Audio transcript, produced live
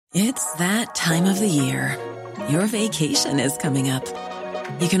It's that time of the year. Your vacation is coming up.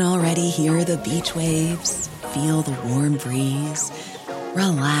 You can already hear the beach waves, feel the warm breeze,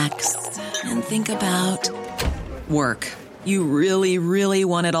 relax, and think about work. You really, really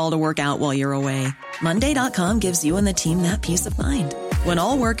want it all to work out while you're away. Monday.com gives you and the team that peace of mind. When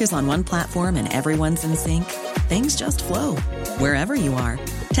all work is on one platform and everyone's in sync, things just flow. Wherever you are,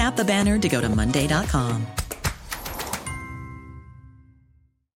 tap the banner to go to Monday.com.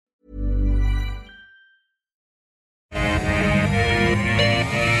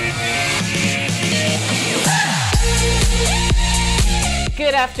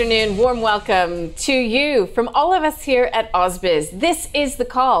 Good afternoon. Warm welcome to you from all of us here at AusBiz. This is The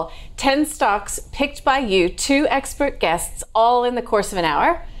Call. 10 stocks picked by you, 2 expert guests, all in the course of an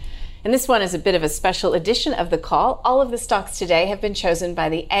hour. And this one is a bit of a special edition of The Call. All of the stocks today have been chosen by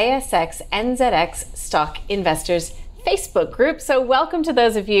the ASX NZX Stock Investors Facebook group. So welcome to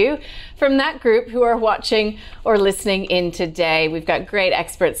those of you from that group who are watching or listening in today. We've got great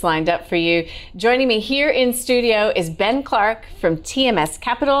experts lined up for you. Joining me here in studio is Ben Clark from TMS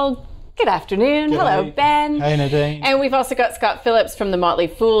Capital. Good afternoon. G'day. Hello, Ben. Hey, Nadine. And we've also got Scott Phillips from the Motley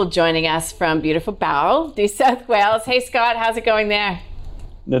Fool joining us from beautiful Bowral, New South Wales. Hey, Scott, how's it going there?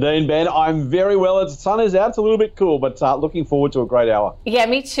 Nadine, Ben, I'm very well. The sun is out. It's a little bit cool, but looking forward to a great hour. Yeah,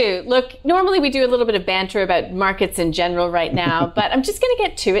 me too. Look, normally we do a little bit of banter about markets in general right now, but I'm just going to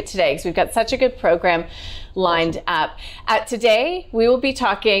get to it today because we've got such a good program lined up. Today, we will be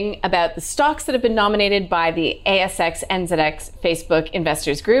talking about the stocks that have been nominated by the ASX NZX Facebook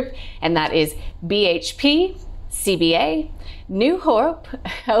Investors Group, and that is BHP, CBA, New Hope,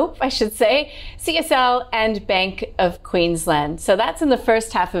 CSL, and Bank of Queensland. So that's in the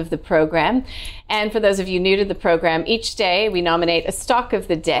first half of the program. And for those of you new to the program, each day we nominate a stock of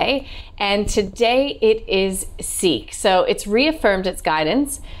the day. And today it is SEEK. So it's reaffirmed its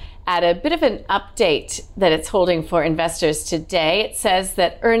guidance at a bit of an update that it's holding for investors today. It says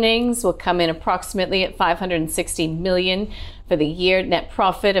that earnings will come in approximately at 560 million for the year, net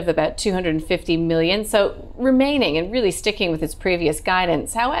profit of about 250 million. So remaining and really sticking with its previous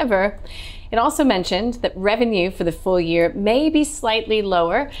guidance. However, it also mentioned that revenue for the full year may be slightly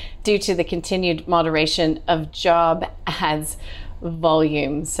lower due to the continued moderation of job ads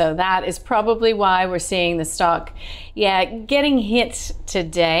volume. So that is probably why we're seeing the stock, getting hit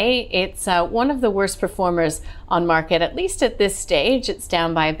today. It's one of the worst performers on market, at least at this stage. It's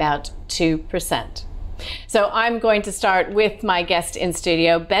down by about 2%. So I'm going to start with my guest in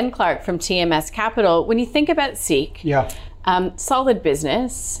studio, Ben Clark from TMS Capital. When you think about SEEK, solid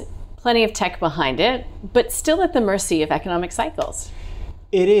business, plenty of tech behind it, but still at the mercy of economic cycles.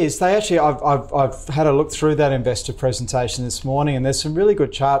 It is. They actually, I've had a look through that investor presentation this morning, and there's some really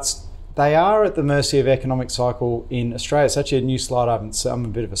good charts. They are at the mercy of economic cycle in Australia. It's actually a new slide. I'm a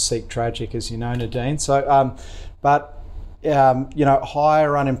bit of a SEEK tragic, as you know, Nadine. So,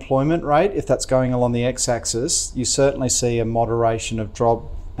 higher unemployment rate, if that's going along the x-axis, you certainly see a moderation of drop,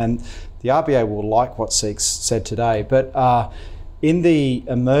 and the RBA will like what SEEK said today. But in the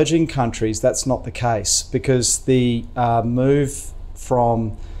emerging countries, that's not the case, because the move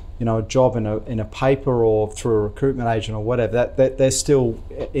from a job in a paper or through a recruitment agent or whatever, that they're still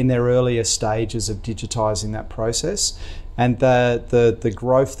in their earlier stages of digitizing that process, and the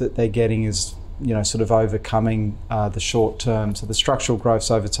growth that they're getting is sort of overcoming the short term. So the structural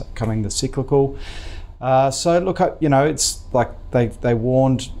growth's overcoming the cyclical. So look, it's like they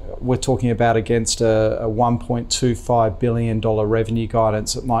warned, we're talking about against a $1.25 billion revenue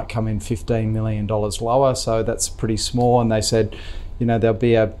guidance. It might come in $15 million lower, so that's pretty small. And they said, there'll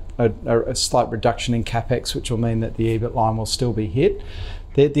be a slight reduction in CapEx, which will mean that the EBIT line will still be hit.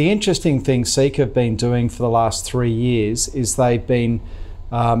 The interesting thing SEEK have been doing for the last 3 years is they've been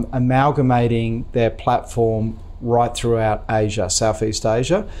amalgamating their platform right throughout Asia, Southeast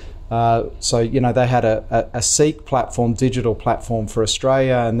Asia. So they had a SEEK platform, digital platform for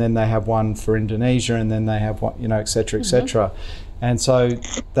Australia, and then they have one for Indonesia, and then they have one, et cetera, et cetera. Mm-hmm. And so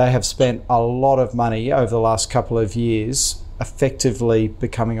they have spent a lot of money over the last couple of years effectively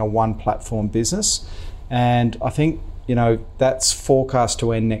becoming a one platform business. And I think, that's forecast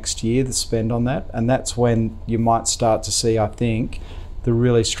to end next year, the spend on that. And that's when you might start to see, I think, the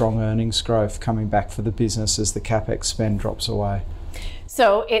really strong earnings growth coming back for the business as the CapEx spend drops away.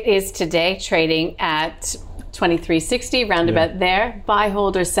 So it is today trading at 23.60, roundabout there. Buy,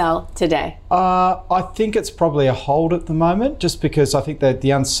 hold, or sell today? I think it's probably a hold at the moment, just because I think that the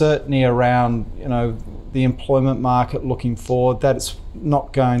uncertainty around, the employment market looking forward, that it's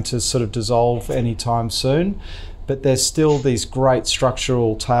not going to sort of dissolve anytime soon. But there's still these great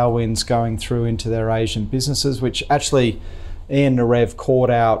structural tailwinds going through into their Asian businesses, which actually Ian Narev caught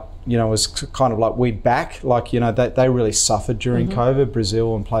out, was kind of like we'd back, like, they really suffered during COVID,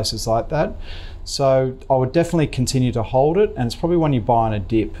 Brazil and places like that. So I would definitely continue to hold it, and it's probably when you buy on a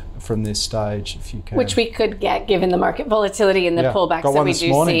dip from this stage, if you can. Which we could get given the market volatility and the pullbacks that we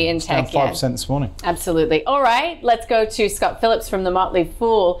do see in tech. It's down 5% this morning. Absolutely. All right, let's go to Scott Phillips from the Motley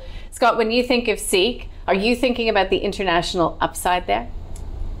Fool. Scott, when you think of SEEK, are you thinking about the international upside there?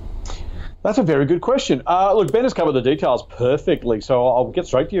 That's a very good question. Look, Ben has covered the details perfectly, so I'll get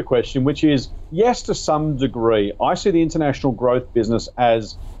straight to your question, which is, yes, to some degree. I see the international growth business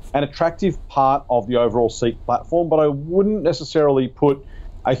as an attractive part of the overall SEEK platform, but I wouldn't necessarily put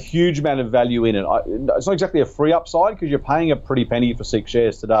a huge amount of value in it. It's not exactly a free upside because you're paying a pretty penny for SEEK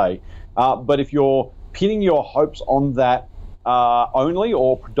shares today. But if you're pinning your hopes on that only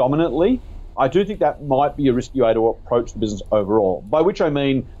or predominantly, I do think that might be a risky way to approach the business overall, by which I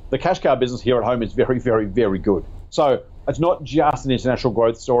mean the cash cow business here at home is very, very, very good. So it's not just an international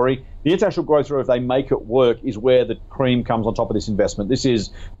growth story. The international growth story, if they make it work, is where the cream comes on top of this investment. This is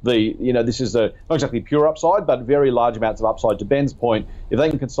the not exactly pure upside, but very large amounts of upside. To Ben's point, if they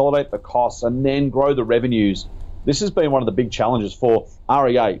can consolidate the costs and then grow the revenues, this has been one of the big challenges for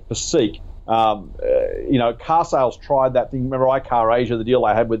REA, for SEEK. Car Sales tried that thing. Remember iCar Asia, the deal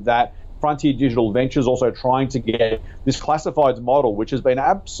I had with that. Frontier Digital Ventures also trying to get this classifieds model, which has been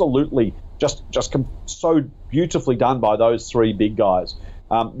absolutely just so beautifully done by those three big guys.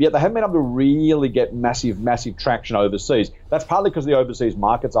 Yet they haven't been able to really get massive traction overseas. That's partly because the overseas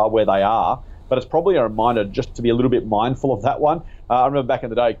markets are where they are, but it's probably a reminder just to be a little bit mindful of that one. I remember back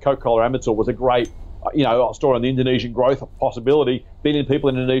in the day, Coca-Cola Amatil was a great story on the Indonesian growth possibility, billion people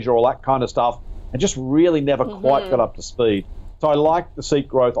in Indonesia, all that kind of stuff, and just really never quite got up to speed. So I like the SEEK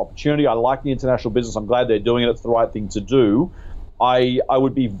growth opportunity. I like the international business. I'm glad they're doing it. It's the right thing to do. I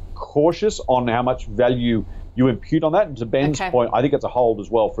would be cautious on how much value you impute on that. And to Ben's point, I think it's a hold as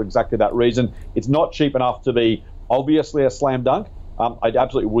well for exactly that reason. It's not cheap enough to be obviously a slam dunk. I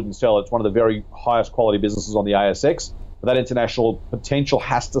absolutely wouldn't sell it. It's one of the very highest quality businesses on the ASX. But that international potential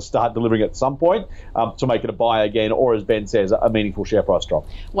has to start delivering at some point to make it a buy again, or as Ben says, a meaningful share price drop.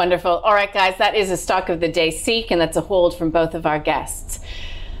 Wonderful. All right, guys, that is a stock of the day SEEK, and that's a hold from both of our guests.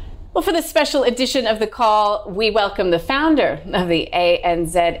 Well, for this special edition of the call, we welcome the founder of the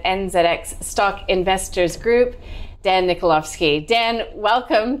ANZ NZX Stock Investors Group, Dan Nikolofsky. Dan,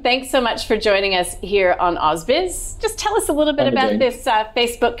 welcome. Thanks so much for joining us here on AusBiz. Just tell us a little bit about this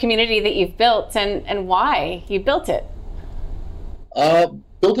Facebook community that you've built and why you built it.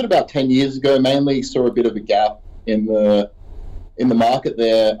 Built it about 10 years ago. Mainly saw a bit of a gap in the market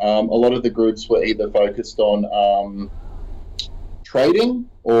there. A lot of the groups were either focused on trading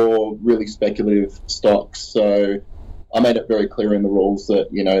or really speculative stocks. So I made it very clear in the rules that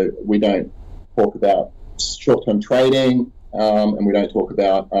we don't talk about short-term trading and we don't talk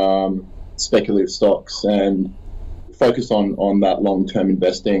about speculative stocks, and focus on that long-term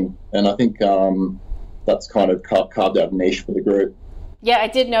investing. And I think that's kind of carved out a niche for the group. Yeah, I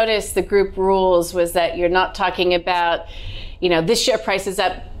did notice the group rules was that you're not talking about, this share price is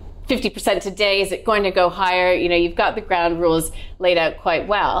up 50% today. Is it going to go higher? You've got the ground rules laid out quite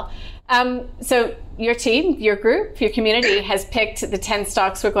well. So your team, your group, your community has picked the 10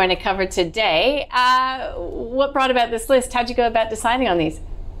 stocks we're going to cover today. What brought about this list? How'd you go about deciding on these?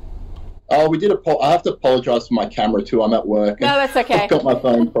 We did a poll. I have to apologize for my camera too. I'm at work. No, that's okay. I've got my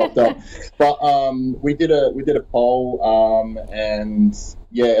phone propped up. But we did a poll, and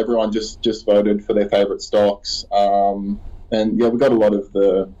everyone just voted for their favorite stocks. And we got a lot of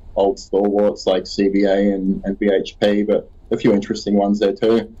the old stalwarts like CBA and BHP, but a few interesting ones there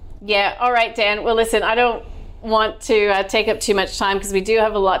too. Yeah. All right, Dan. Well, listen, I don't want to take up too much time because we do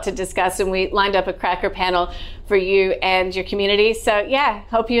have a lot to discuss, and we lined up a cracker panel for you and your community. So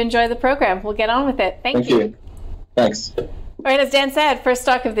hope you enjoy the program. We'll get on with it. Thank you. Thanks. All right, as Dan said, first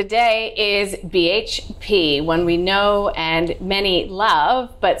stock of the day is BHP, one we know and many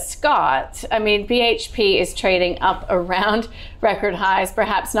love. But Scott, BHP is trading up around record highs,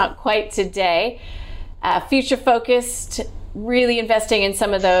 perhaps not quite today. Future focused, really investing in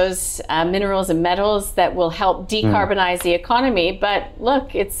some of those minerals and metals that will help decarbonize the economy. But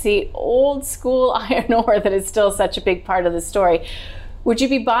look, it's the old school iron ore that is still such a big part of the story. Would you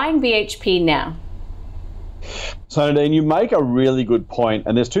be buying BHP now? So, Nadine, you make a really good point,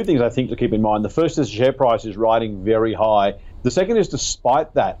 and there's two things I think to keep in mind. The first is share price is riding very high. The second is,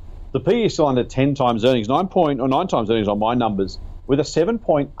 despite that, the PE is still under 10 times earnings, 9 times earnings on my numbers, with a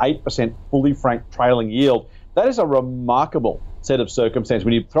 7.8% fully franked trailing yield. That is a remarkable set of circumstances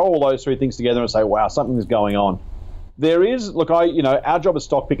when you throw all those three things together and say, wow, something's going on. There is, our job as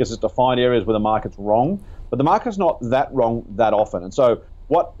stock pickers is to find areas where the market's wrong. But the market's not that wrong that often. And so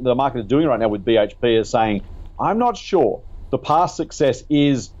what the market is doing right now with BHP is saying, I'm not sure the past success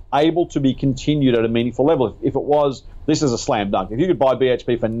is able to be continued at a meaningful level. If it was, this is a slam dunk. If you could buy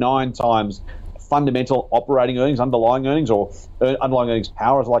BHP for 9 times fundamental operating earnings, underlying earnings, or underlying earnings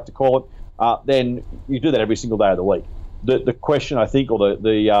power, as I like to call it, then you do that every single day of the week. The question, I think, or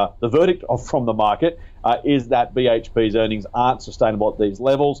the verdict from the market is that BHP's earnings aren't sustainable at these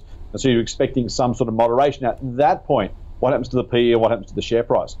levels, and so you're expecting some sort of moderation. At that point, what happens to the PE and what happens to the share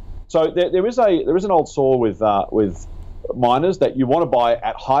price? So there is an old saw with miners that you want to buy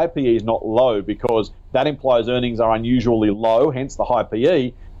at high PEs, not low, because that implies earnings are unusually low, hence the high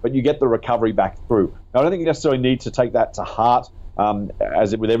PE, but you get the recovery back through. Now, I don't think you necessarily need to take that to heart.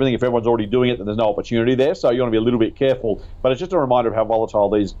 As with everything, if everyone's already doing it, then there's no opportunity there. So you want to be a little bit careful. But it's just a reminder of how volatile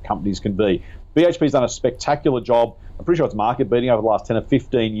these companies can be. BHP's done a spectacular job. I'm pretty sure it's market beating over the last 10 or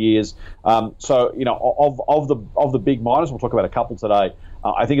 15 years. So, you know, of the big miners, we'll talk about a couple today.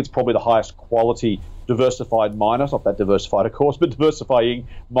 I think it's probably the highest quality diversified miner, not that diversified, of course, but diversifying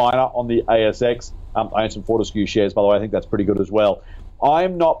miner on the ASX. I own some Fortescue shares, by the way. I think that's pretty good as well.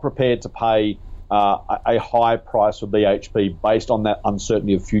 I'm not prepared to pay a high price for BHP based on that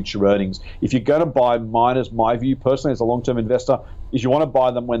uncertainty of future earnings. If you're going to buy miners, my view personally as a long-term investor is you want to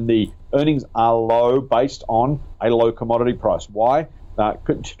buy them when the earnings are low based on a low commodity price. Why?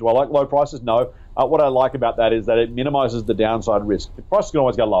 Do I like low prices? No. What I like about that is that it minimizes the downside risk. The prices can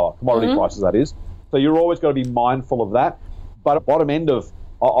always go lower, commodity prices that is. So you're always got to be mindful of that. But at the bottom end of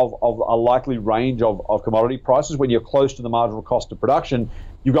a likely range of commodity prices, when you're close to the marginal cost of production,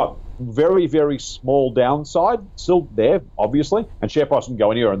 you've got very, very small downside still there, obviously, and share price can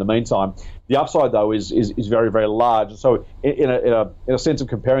go anywhere in the meantime. The upside, though, is very, very large. And so in a sense of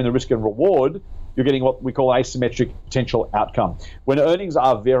comparing the risk and reward, you're getting what we call asymmetric potential outcome. When earnings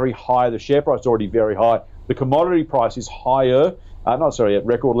are very high, the share price is already very high, the commodity price is higher, not necessarily at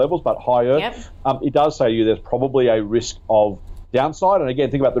record levels, but higher. Yep. It does say to you there's probably a risk of downside. And again,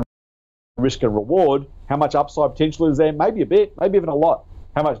 think about the risk and reward. How much upside potential is there? Maybe a bit, maybe even a lot.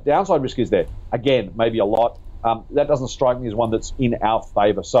 How much downside risk is there? Again, maybe a lot. That doesn't strike me as one that's in our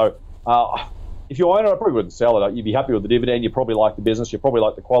favour. So if you own it, I probably wouldn't sell it. You'd be happy with the dividend. You probably like the business. You probably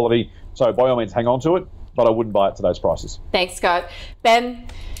like the quality. So by all means, hang on to it. But I wouldn't buy it at today's prices. Thanks, Scott. Ben,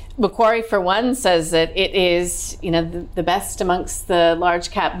 Macquarie, for one, says that it is, you know, the best amongst the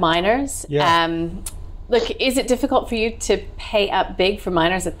large cap miners. Yeah. Look, is it difficult for you to pay up big for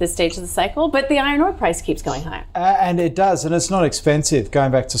miners at this stage of the cycle? But the iron ore price keeps going higher. And it does, and it's not expensive,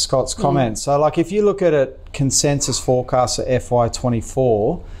 going back to Scott's comment. So, like, if you look at it, consensus forecast for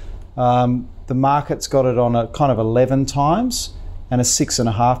FY24, the market's got it on a kind of 11 times and a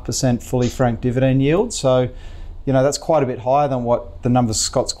 6.5% fully franked dividend yield. So, you know, that's quite a bit higher than what the numbers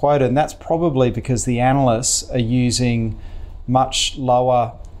Scott's quoted, and that's probably because the analysts are using much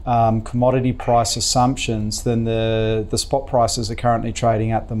lower commodity price assumptions than the spot prices are currently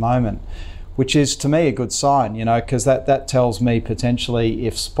trading at the moment, which is to me a good sign, you know, because that tells me potentially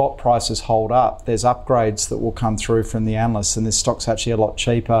if spot prices hold up, there's upgrades that will come through from the analysts, and this stock's actually a lot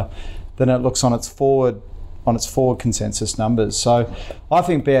cheaper than it looks on its forward consensus numbers. So I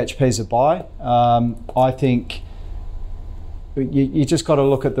think BHP's a buy. I think you just got to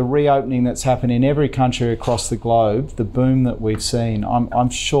look at the reopening that's happened in every country across the globe, the boom that we've seen. I'm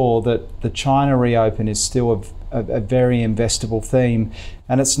sure that the China reopen is still a very investable theme,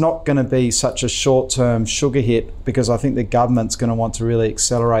 and it's not going to be such a short-term sugar hit, because I think the government's going to want to really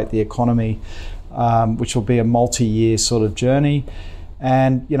accelerate the economy, which will be a multi-year sort of journey.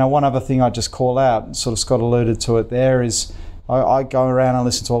 And, you know, one other thing I just call out, sort of Scott alluded to it there, is I go around and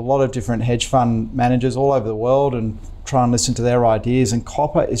listen to a lot of different hedge fund managers all over the world and try and listen to their ideas, and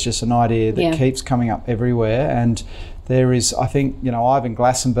copper is just an idea that keeps coming up everywhere. And there is, I think, you know, Ivan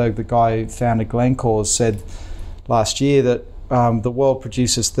Glassenberg, the guy who founded Glencore, said last year that the world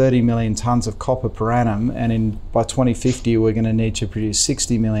produces 30 million tonnes of copper per annum, and by 2050 we're going to need to produce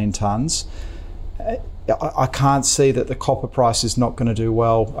 60 million tonnes. I can't see that the copper price is not going to do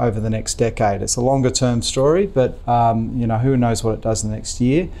well over the next decade. It's a longer term story, but you know, who knows what it does in the next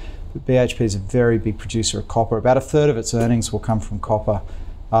year. But BHP is a very big producer of copper. About a third of its earnings will come from copper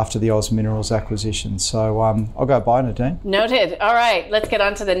after the Oz Minerals acquisition. So I'll go buy Nadine. Noted. All right, let's get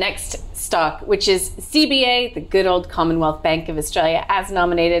on to the next stock, which is CBA, the good old Commonwealth Bank of Australia, as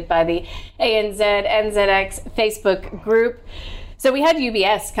nominated by the ANZ-NZX Facebook group. So we had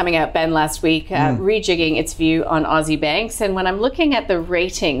UBS coming out, Ben, last week, rejigging its view on Aussie banks. And when I'm looking at the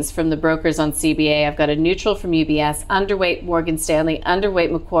ratings from the brokers on CBA, I've got a neutral from UBS, underweight Morgan Stanley,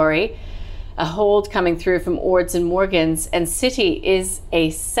 underweight Macquarie, a hold coming through from Ords and Morgans, and Citi is a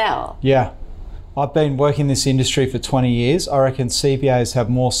sell. Yeah. I've been working in this industry for 20 years. I reckon CBAs have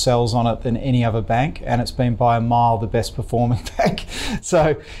more cells on it than any other bank, and it's been by a mile the best performing bank.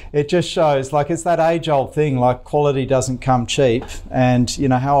 So it just shows, like, it's that age-old thing, like quality doesn't come cheap. And, you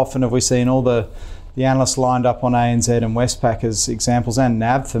know, how often have we seen all the analysts lined up on ANZ and Westpac as examples, and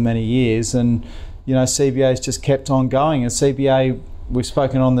NAB for many years, and, you know, CBA's just kept on going. And CBA, we've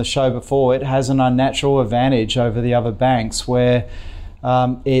spoken on the show before, it has an unnatural advantage over the other banks where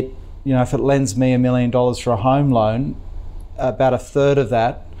if it lends me $1 million for a home loan, about a third of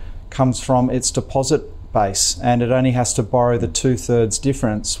that comes from its deposit base, and it only has to borrow the 2/3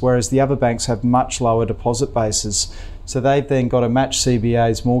 difference, whereas the other banks have much lower deposit bases. So they've then got to match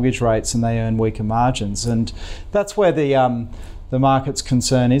CBA's mortgage rates, and they earn weaker margins. And that's where the market's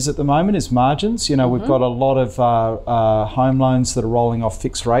concern is at the moment, is margins. You know, we've got a lot of home loans that are rolling off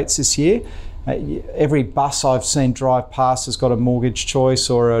fixed rates this year. Every bus I've seen drive past has got a mortgage choice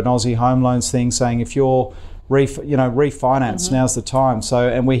or an Aussie home loans thing saying if you're refinance, now's the time. So,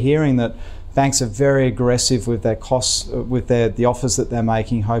 and we're hearing that banks are very aggressive with their costs, with the offers that they're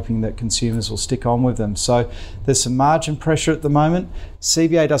making, hoping that consumers will stick on with them. So there's some margin pressure at the moment.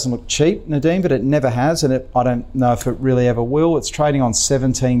 CBA doesn't look cheap, Nadine, but it never has, and I don't know if it really ever will. It's trading on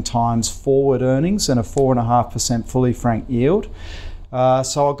 17 times forward earnings and a 4.5% fully franked yield.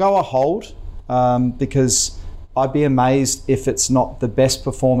 So I'll go a hold. Because I'd be amazed if it's not the best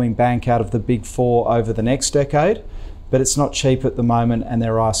performing bank out of the big four over the next decade, but it's not cheap at the moment, and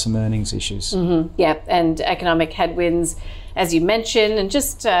there are some earnings issues. Yeah, and economic headwinds, as you mentioned, and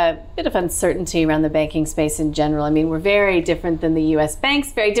just a bit of uncertainty around the banking space in general. I mean, we're very different than the US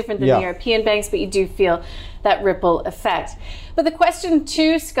banks, very different than the European banks, but you do feel that ripple effect. But the question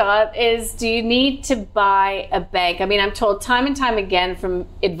too, Scott, is do you need to buy a bank? I mean, I'm told time and time again from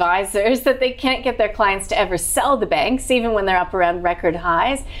advisors that they can't get their clients to ever sell the banks, even when they're up around record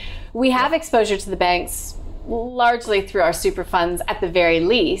highs. We have exposure to the banks largely through our super funds at the very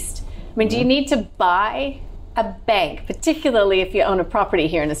least. I mean, do you need to buy a bank, particularly if you own a property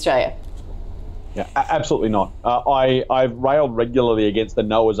here in Australia? Yeah, absolutely not. I've railed regularly against the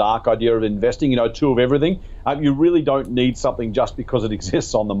Noah's Ark idea of investing, two of everything. You really don't need something just because it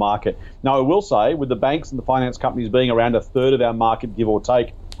exists on the market. Now, I will say, with the banks and the finance companies being around a third of our market, give or take,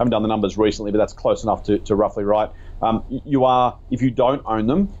 I haven't done the numbers recently, but that's close enough to roughly right. You are, if you don't own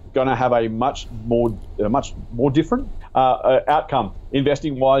them, going to have a much more different outcome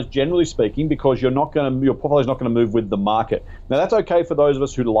investing-wise, generally speaking, because your portfolio is not going to move with the market. Now, that's okay for those of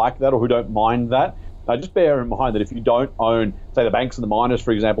us who like that or who don't mind that. Just bear in mind that if you don't own, say, the banks and the miners,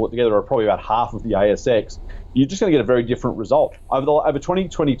 for example, together are probably about half of the ASX, you're just going to get a very different result. Over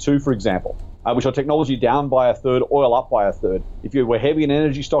 2022, for example, we saw technology down by a third, oil up by a third. If you were heavy in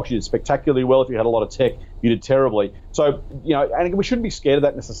energy stocks, you did spectacularly well. If you had a lot of tech, you did terribly. So, and we shouldn't be scared of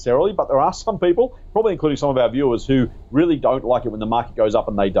that necessarily, but there are some people, probably including some of our viewers, who really don't like it when the market goes up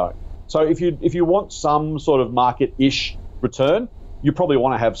and they don't. So if you want some sort of market-ish return, you probably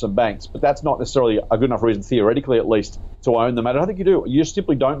want to have some banks, but that's not necessarily a good enough reason, theoretically at least, to own them. And I think you do. You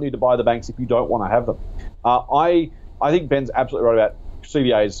simply don't need to buy the banks if you don't want to have them. I think Ben's absolutely right about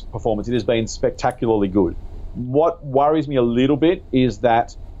CBA's performance. It has been spectacularly good. What worries me a little bit is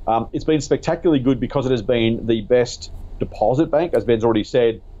that it's been spectacularly good because it has been the best deposit bank, as Ben's already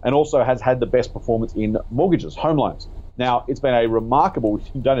said, and also has had the best performance in mortgages, home loans. Now, it's been a remarkable,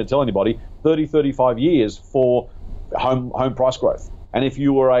 you don't need to tell anybody, 30, 35 years for home price growth. And if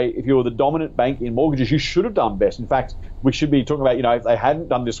you were the dominant bank in mortgages, you should have done best. In fact, we should be talking about, if they hadn't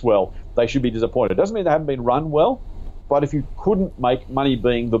done this well, they should be disappointed. It doesn't mean they haven't been run well, but if you couldn't make money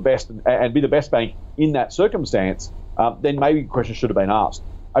being the best and be the best bank in that circumstance, then maybe the question should have been asked.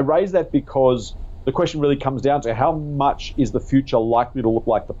 I raise that because the question really comes down to how much is the future likely to look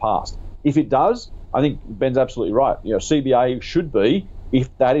like the past. If it does, I think Ben's absolutely right. CBA should be, if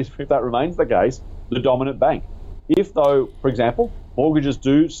that remains the case, the dominant bank. If, though, for example, mortgages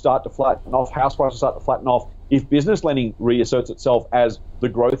do start to flatten off, house prices start to flatten off, if business lending reasserts itself as the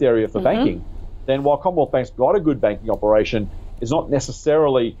growth area for banking, then while Commonwealth Bank's got a good banking operation, it's not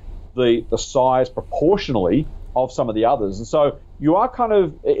necessarily the size proportionally of some of the others. And so you are kind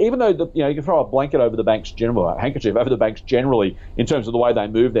of, even though you can throw a blanket over the banks generally, a handkerchief over the banks generally in terms of the way they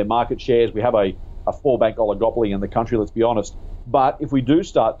move their market shares. We have a 4-bank oligopoly in the country, let's be honest. But if we do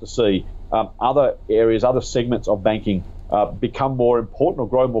start to see other areas, other segments of banking become more important or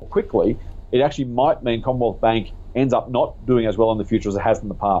grow more quickly, it actually might mean Commonwealth Bank ends up not doing as well in the future as it has in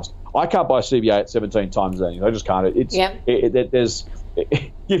the past. I can't buy CBA at 17 times earnings. I just can't.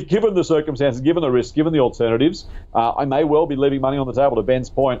 Given the circumstances, given the risks, given the alternatives, I may well be leaving money on the table. To Ben's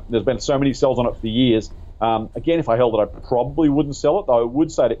point, there's been so many sells on it for years. Again, if I held it, I probably wouldn't sell it, though I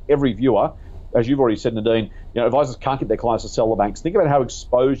would say to every viewer, as you've already said, Nadine, advisors can't get their clients to sell the banks. Think about how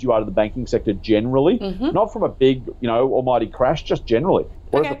exposed you are to the banking sector generally, not from a big, almighty crash, just generally.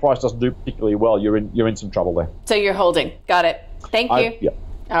 What if the price doesn't do particularly well? You're in some trouble there. So you're holding. Got it. Thank you. Yeah.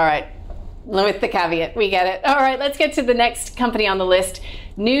 All right. With the caveat, we get it. All right, let's get to the next company on the list,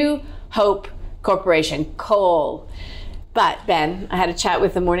 New Hope Corporation, coal. But Ben, I had a chat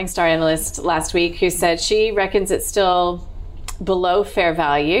with the Morningstar analyst last week who said she reckons it's still below fair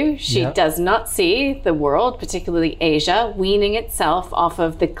value. She does not see the world, particularly Asia, weaning itself off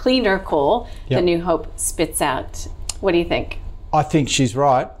of the cleaner coal the New Hope spits out. What do you think? I think she's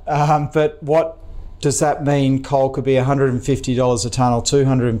right. But what does that mean? Coal could be $150 a tonne or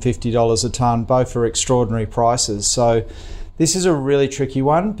 $250 a tonne. Both are extraordinary prices. So this is a really tricky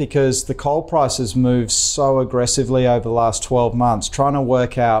one because the coal prices moved so aggressively over the last 12 months. Trying to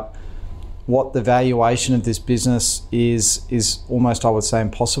work out what the valuation of this business is almost, I would say,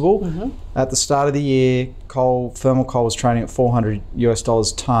 impossible. At the start of the year, thermal coal was trading at $400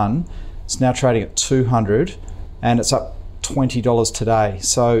 a tonne. It's now trading at $200, and it's up $20 today.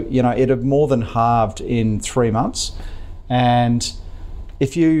 So, it had more than halved in 3 months. And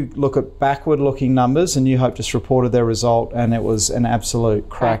if you look at backward-looking numbers, and New Hope just reported their result, and it was an absolute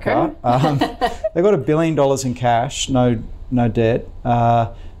cracker. They've got $1 billion in cash, no debt.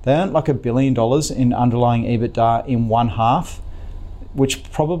 They earned like $1 billion in underlying EBITDA in one half, which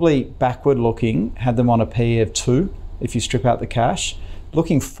probably backward-looking had them on a PE of 2 if you strip out the cash.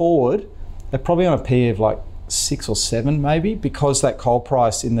 Looking forward, they're probably on a PE of like 6 or 7 maybe, because that coal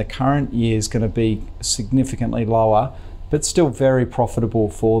price in the current year is going to be significantly lower, but still very profitable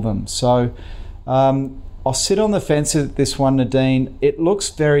for them. So I'll sit on the fence at this one, Nadine. It looks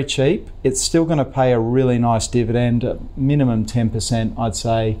very cheap. It's still going to pay a really nice dividend, minimum 10%, I'd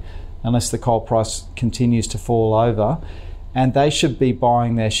say, unless the coal price continues to fall over. And they should be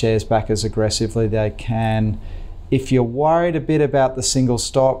buying their shares back as aggressively as they can. If you're worried a bit about the single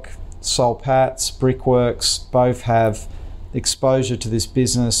stock, Soul Patts, Brickworks, both have exposure to this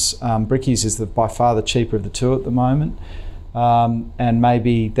business. Brickies is by far the cheaper of the two at the moment. And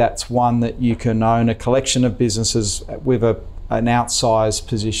maybe that's one that you can own a collection of businesses with an outsized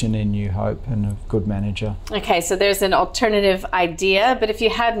position in New Hope and a good manager. Okay, so there's an alternative idea, but if you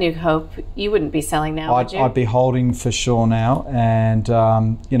had New Hope, you wouldn't be selling now, would you? I'd be holding for sure now. And,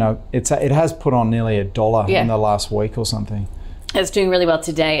 it has put on nearly $1 in the last week or something. It's doing really well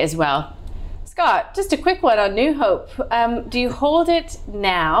today as well. Scott, just a quick one on New Hope. Do you hold it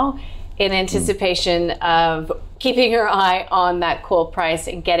now in anticipation of keeping your eye on that coal price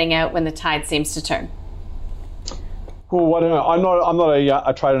and getting out when the tide seems to turn? Well, I don't know. I'm not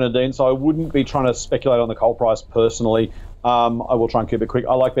a trader, Nadine, so I wouldn't be trying to speculate on the coal price personally. I will try and keep it quick.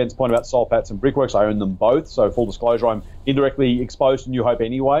 I like Ben's point about Soul Patts and Brickworks. I own them both, so full disclosure, I'm indirectly exposed to New Hope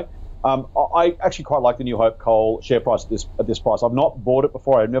anyway. I actually quite like the New Hope coal share price at this price. I've not bought it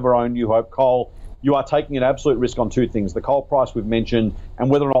before. I've never owned New Hope coal. You are taking an absolute risk on two things: the coal price we've mentioned, and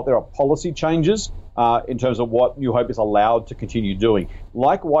whether or not there are policy changes in terms of what New Hope is allowed to continue doing.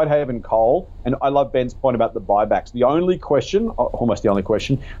 Like Whitehaven Coal, and I love Ben's point about the buybacks. The only question, almost the only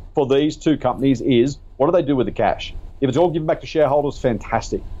question, for these two companies is, what do they do with the cash? If it's all given back to shareholders,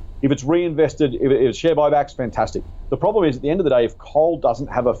 fantastic. If it's reinvested, if it's share buybacks, fantastic. The problem is, at the end of the day, if coal doesn't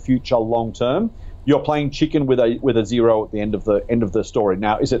have a future long term, you're playing chicken with a zero at the end of the story.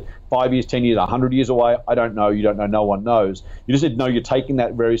 Now, is it 5 years, 10 years, 100 years away? I don't know. You don't know. No one knows. You just need to know you're taking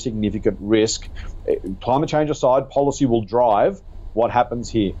that very significant risk. Climate change aside, policy will drive what happens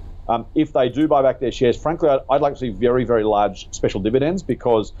here. If they do buy back their shares, frankly, I'd like to see very, very large special dividends,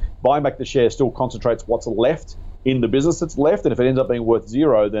 because buying back the shares still concentrates what's left in the business that's left, and if it ends up being worth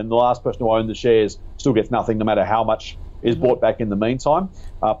zero, then the last person who owned the shares still gets nothing, no matter how much is bought back in the meantime.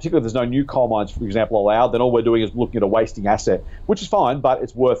 Particularly if there's no new coal mines, for example, allowed, then all we're doing is looking at a wasting asset, which is fine, but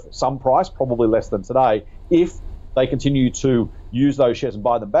it's worth some price, probably less than today. If they continue to use those shares and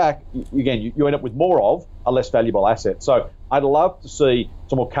buy them back, again, you end up with more of a less valuable asset. So I'd love to see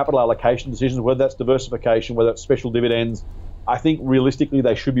some more capital allocation decisions, whether that's diversification, whether it's special dividends. I think realistically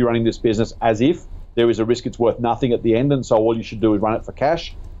they should be running this business as if there is a risk it's worth nothing at the end, and so all you should do is run it for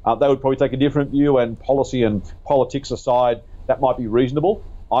cash. They would probably take a different view, and policy and politics aside, that might be reasonable.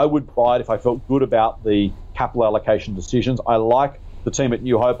 I would buy it if I felt good about the capital allocation decisions. I like the team at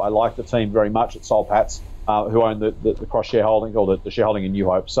New Hope. I like the team very much at Soul Patts, who own the cross shareholding, or the shareholding in New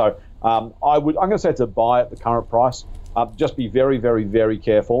Hope. So I'm going to say it's a buy at the current price. just be very, very, very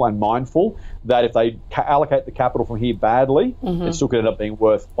careful and mindful that if they allocate the capital from here badly, it's still going to end up being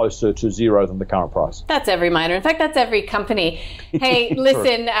worth closer to zero than the current price. That's every miner. In fact, that's every company. Hey,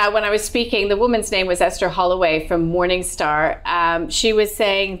 listen, when I was speaking, the woman's name was Esther Holloway from Morningstar. She was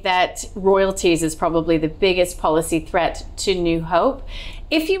saying that royalties is probably the biggest policy threat to New Hope.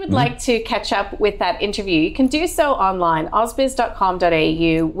 If you would like to catch up with that interview, you can do so online,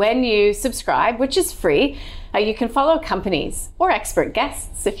 ausbiz.com.au. When you subscribe, which is free, you can follow companies or expert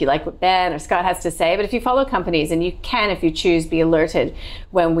guests if you like what Ben or Scott has to say. But if you follow companies, and you can, if you choose, be alerted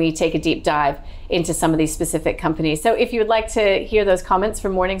when we take a deep dive into some of these specific companies. So if you would like to hear those comments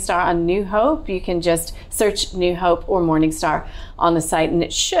from Morningstar on New Hope, you can just search New Hope or Morningstar on the site, and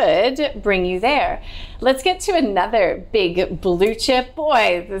it should bring you there. Let's get to another big blue chip.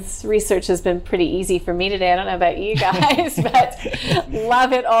 Boy, this research has been pretty easy for me today. I don't know about you guys, but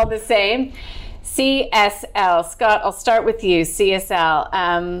love it all the same. CSL. Scott, I'll start with you.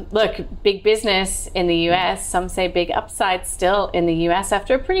 CSL. Look, big business in the US. Some say big upside still in the US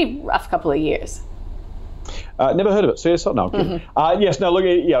after a pretty rough couple of years. Never heard of it. CSL? No, I'm kidding. Yes, no, look,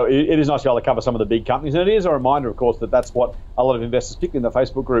 it is nice to be able to cover some of the big companies. And it is a reminder, of course, that that's what a lot of investors, particularly in the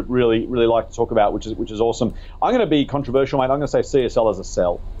Facebook group, really like to talk about, which is awesome. I'm going to be controversial, mate. I'm going to say CSL as a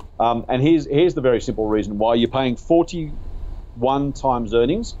sell. And here's the very simple reason why. You're paying 41 times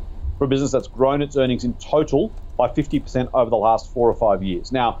earnings for a business that's grown its earnings in total by 50% over the last 4 or 5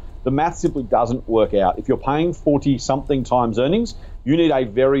 years. Now, the math simply doesn't work out. If you're paying 40-something times earnings, you need a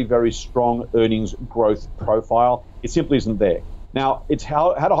very, very strong earnings growth profile. It simply isn't there. Now, it's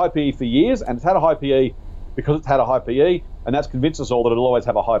had a high PE for years, and it's had a high PE because it's had a high PE, and that's convinced us all that it'll always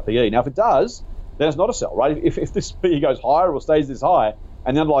have a high PE. Now, if it does, then it's not a sell, right? If this PE goes higher or stays this high,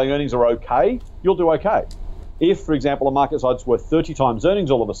 and the underlying earnings are okay, you'll do okay. If, for example, a market size worth 30 times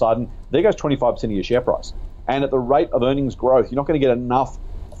earnings all of a sudden, there goes 25% of your share price. And at the rate of earnings growth, you're not going to get enough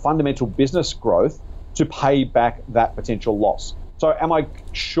fundamental business growth to pay back that potential loss. So am I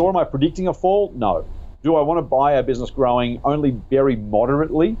predicting a fall? No. Do I want to buy a business growing only very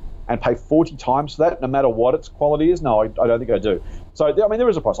moderately and pay 40 times for that, no matter what its quality is? No, I don't think I do. So, I mean, there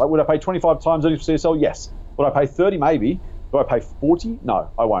is a price. Would I pay 25 times earnings for CSL? Yes. Would I pay 30? Maybe. Do I pay 40? No,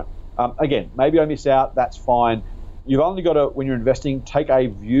 I won't. Again, maybe I miss out. That's fine. You've only got to, when you're investing, take a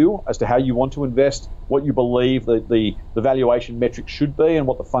view as to how you want to invest, what you believe the valuation metrics should be, and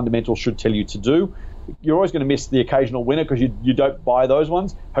what the fundamentals should tell you to do. You're always going to miss the occasional winner because you don't buy those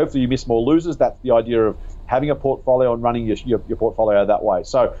ones. Hopefully you miss more losers. That's the idea of having a portfolio and running your portfolio that way.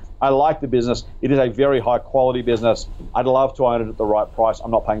 So I like the business. It is a very high quality business. I'd love to own it at the right price.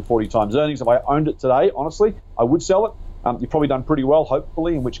 I'm not paying 40 times earnings. If I owned it today, honestly, I would sell it. You've probably done pretty well,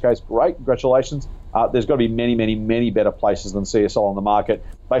 hopefully, in which case, great, congratulations. There's got to be many, many, many better places than CSL on the market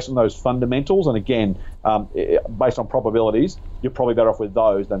based on those fundamentals. And again, based on probabilities, you're probably better off with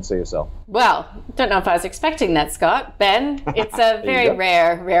those than CSL. Well, don't know if I was expecting that, Scott. Ben, it's a very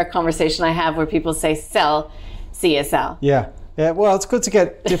rare conversation I have where people say sell CSL. Yeah, well, it's good to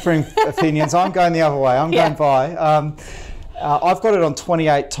get differing opinions. I'm going the other way. I'm going buy. I've got it on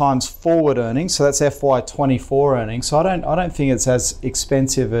 28 times forward earnings, so that's FY24 earnings. So I don't think it's as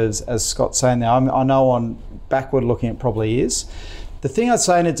expensive as Scott's saying there. I know on backward looking it probably is. The thing I'd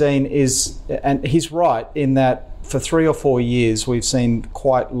say, Nadine, is, and he's right in that for 3 or 4 years we've seen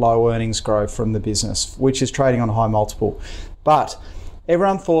quite low earnings growth from the business, which is trading on a high multiple. But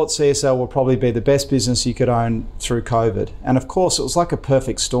everyone thought CSL would probably be the best business you could own through COVID. And of course, it was like a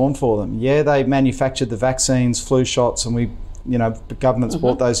perfect storm for them. Yeah, they manufactured the vaccines, flu shots, and governments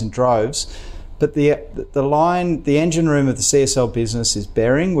bought those in droves. But the engine room of the CSL business is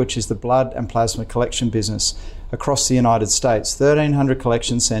Behring, which is the blood and plasma collection business across the United States, 1,300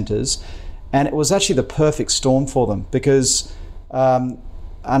 collection centres. And it was actually the perfect storm for them because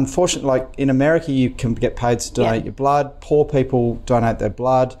unfortunately, like in America, you can get paid to donate your blood. Poor people donate their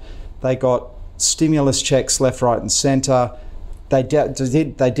blood. They got stimulus checks left, right and centre. They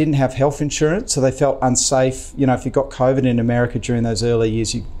didn't have health insurance, so they felt unsafe. You know, if you got COVID in America during those early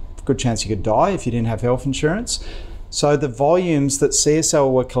years, good chance you could die if you didn't have health insurance. So the volumes that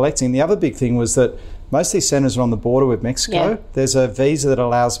CSL were collecting, the other big thing was that most of these centres are on the border with Mexico. Yeah. There's a visa that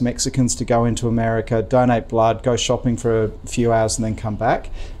allows Mexicans to go into America, donate blood, go shopping for a few hours and then come back.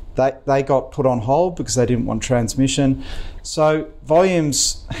 They got put on hold because they didn't want transmission. So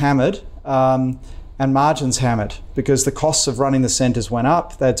volumes hammered. And margins hammered because the costs of running the centres went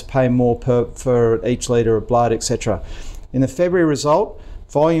up. They had to pay more for each litre of blood, etc. In the February result,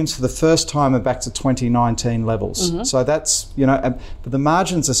 volumes for the first time are back to 2019 levels. So that's, but the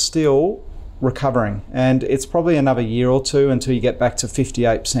margins are still recovering, and it's probably another year or two until you get back to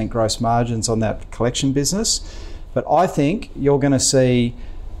 58% gross margins on that collection business. But I think you're going to see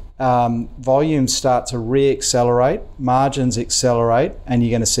volumes start to re-accelerate, margins accelerate, and you're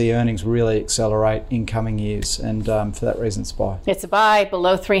going to see earnings really accelerate in coming years. And for that reason, it's a buy. It's a buy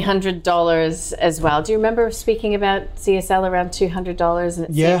below $300 as well. Do you remember speaking about CSL around $200 and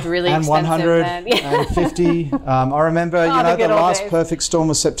it seemed really and expensive 100 then? and 50. I remember, the last perfect storm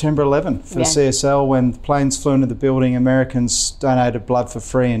was September 11 for CSL when planes flew into the building. Americans donated blood for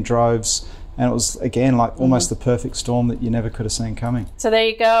free in droves. And it was, again, like almost the perfect storm that you never could have seen coming. So there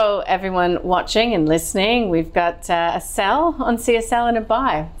you go, everyone watching and listening. We've got a sell on CSL and a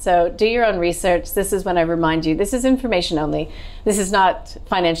buy. So do your own research. This is when I remind you, this is information only. This is not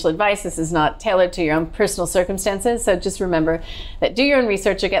financial advice. This is not tailored to your own personal circumstances. So just remember that do your own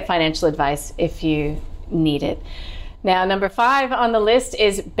research or get financial advice if you need it. Now, number 5 on the list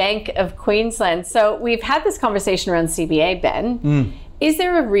is Bank of Queensland. So we've had this conversation around CBA, Ben. Is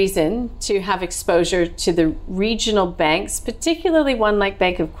there a reason to have exposure to the regional banks, particularly one like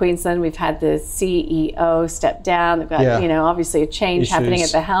Bank of Queensland? We've had the CEO step down. They've got, obviously a change happening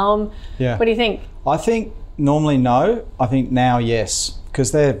at the helm. Yeah. What do you think? I think normally no. I think now yes,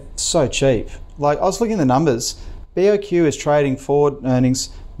 because they're so cheap. Like I was looking at the numbers. BOQ is trading forward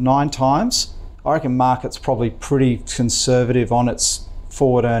earnings 9 times. I reckon market's probably pretty conservative on its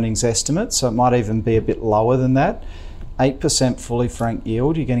forward earnings estimate, so it might even be a bit lower than that. 8% fully franked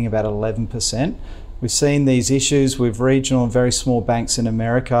yield, you're getting about 11%. We've seen these issues with regional and very small banks in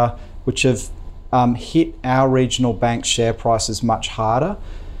America, which have hit our regional bank share prices much harder.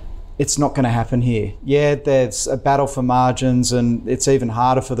 It's not going to happen here. Yeah, there's a battle for margins, and it's even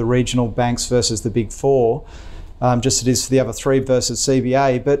harder for the regional banks versus the big 4, just as it is for the other 3 versus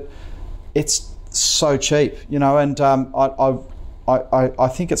CBA, but it's so cheap, and I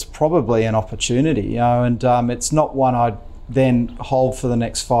think it's probably an opportunity, and it's not one I'd then hold for the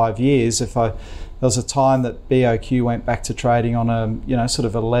next 5 years. There was a time that BOQ went back to trading on a sort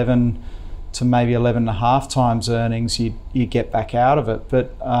of 11 to maybe 11.5 times earnings, you get back out of it.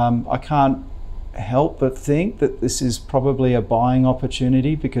 But I can't help but think that this is probably a buying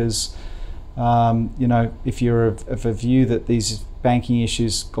opportunity because if you're of a view that these banking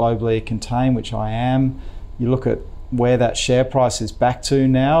issues globally are contained, which I am, you look at where that share price is back to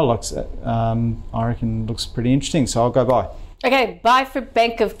now, I reckon looks pretty interesting. So I'll go buy. Okay, buy for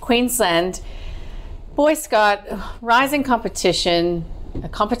Bank of Queensland. Boy, Scott, rising competition, a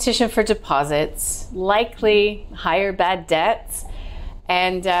competition for deposits, likely higher bad debts,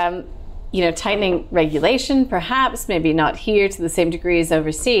 and tightening regulation, perhaps, maybe not here to the same degree as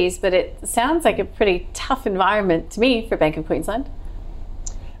overseas, but it sounds like a pretty tough environment to me for Bank of Queensland.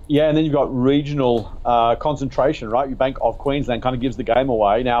 Yeah, and then you've got regional concentration, right? Your Bank of Queensland kind of gives the game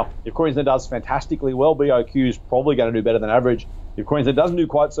away. Now, if Queensland does fantastically well, BOQ is probably going to do better than average. If Queensland doesn't do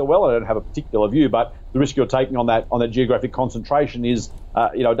quite so well, I don't have a particular view, but the risk you're taking on that geographic concentration is,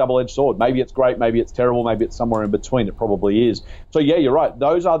 a double-edged sword. Maybe it's great, maybe it's terrible, maybe it's somewhere in between. It probably is. So yeah, you're right.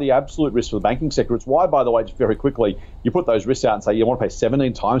 Those are the absolute risks for the banking sector. It's why, by the way, just very quickly, you put those risks out and say you want to pay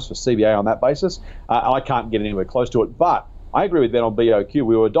 17 times for CBA on that basis. I can't get anywhere close to it, but I agree with Ben on BOQ.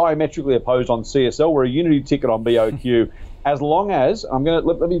 We were diametrically opposed on CSL. We're a unity ticket on BOQ. As long as, let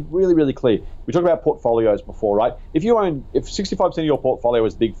me be really, really clear. We talked about portfolios before, right? If 65% of your portfolio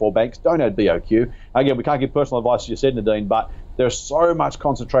is big 4 banks, don't add BOQ. Again, we can't give personal advice, as you said, Nadine, but there's so much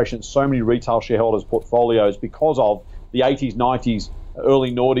concentration, so many retail shareholders' portfolios because of the 80s, 90s,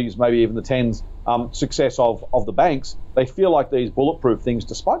 early noughties, maybe even the 10s, success of the banks. They feel like these bulletproof things,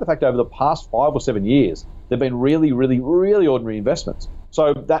 despite the fact over the past 5 or 7 years, they've been really, really, really ordinary investments.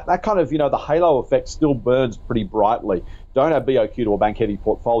 So that kind of, the halo effect still burns pretty brightly. Don't add BOQ to a bank-heavy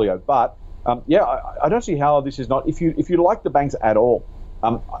portfolio. But, I don't see how this is not, if you like the banks at all,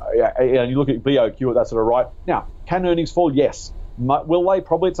 you look at BOQ at that sort of right. Now, can earnings fall? Yes. Will they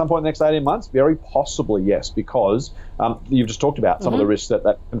probably at some point in the next 18 months? Very possibly, yes, because you've just talked about some of the risks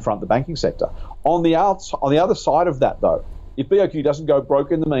that confront the banking sector. On the other side of that, though, if BOQ doesn't go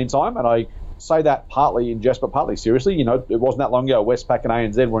broke in the meantime, and I say that partly in jest but partly seriously, it wasn't that long ago Westpac and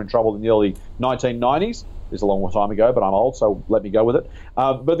ANZ were in trouble in the early 1990s. It's a long time ago, but I'm old, so let me go with it.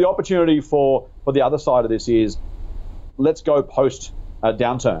 But the opportunity for the other side of this is let's go post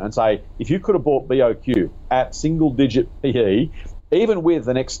downturn and say, if you could have bought BOQ at single-digit PE, even with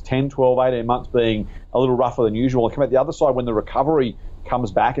the next 10, 12, 18 months being a little rougher than usual, and come out the other side when the recovery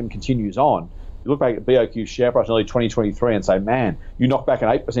comes back and continues on, you look back at BOQ's share price in early 2023 and say, man, you knock back an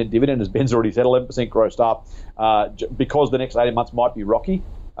 8% dividend, as Ben's already said, 11% grossed up, because the next 18 months might be rocky.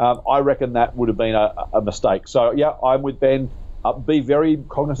 I reckon that would have been a mistake. So, yeah, I'm with Ben. Be very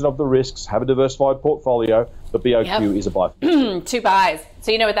cognizant of the risks, have a diversified portfolio, but BOQ is a buy. 2 buys.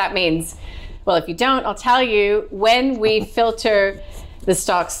 So you know what that means. Well, if you don't, I'll tell you, when we filter the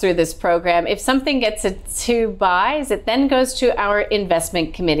stocks through this program, if something gets a 2 buys, it then goes to our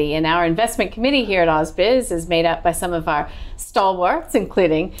investment committee. And our investment committee here at AusBiz is made up by some of our stalwarts,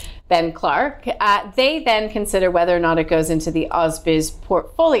 including Ben Clark. They then consider whether or not it goes into the AusBiz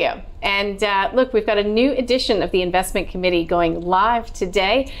portfolio. And look, we've got a new edition of the investment committee going live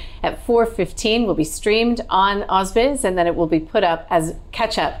today at 4:15. Will be streamed on AusBiz, and then it will be put up as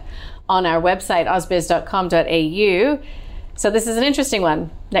catch up on our website, ausbiz.com.au. So this is an interesting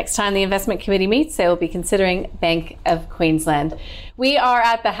one. Next time the investment committee meets, they will be considering Bank of Queensland. We are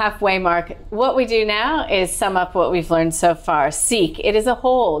at the halfway mark. What we do now is sum up what we've learned so far. Seek, it is a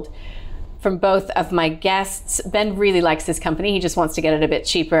hold from both of my guests. Ben really likes this company. He just wants to get it a bit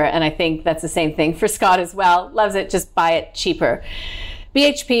cheaper. And I think that's the same thing for Scott as well. Loves it, just buy it cheaper.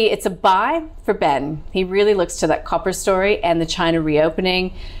 BHP, it's a buy for Ben. He really looks to that copper story and the China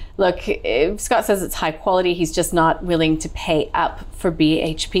reopening. Look, Scott says it's high quality. He's just not willing to pay up for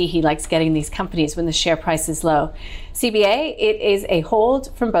BHP. He likes getting these companies when the share price is low. CBA, it is a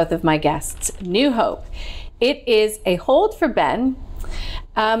hold from both of my guests. New Hope, it is a hold for Ben.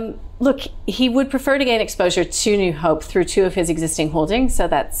 Look, he would prefer to gain exposure to New Hope through 2 of his existing holdings. So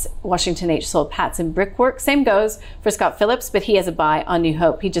that's Washington H. Soul Patts and Brickwork. Same goes for Scott Phillips, but he has a buy on New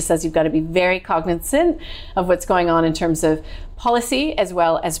Hope. He just says you've got to be very cognizant of what's going on in terms of policy as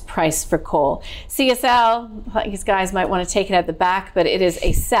well as price for coal. CSL, these guys might want to take it at the back, but it is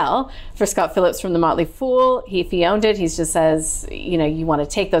a sell for Scott Phillips from the Motley Fool. If he owned it, he just says, you want to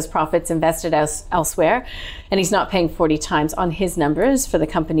take those profits, invest it elsewhere. And he's not paying 40 times on his numbers for the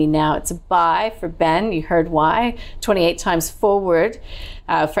company now. It's a buy for Ben. You heard why. 28 times forward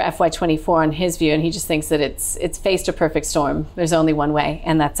for FY24 on his view, and he just thinks that it's faced a perfect storm. There's only one way,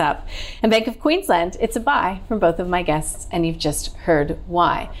 and that's up. And Bank of Queensland, it's a buy from both of my guests, and you've just heard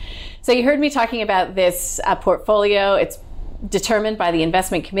why. So you heard me talking about this portfolio. It's determined by the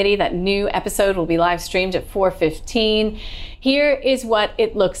investment committee. That new episode will be live streamed at 4:15. Here is what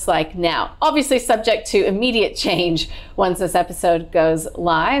it looks like now. Obviously subject to immediate change once this episode goes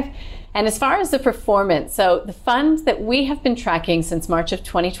live. And as far as the performance, so the fund that we have been tracking since March of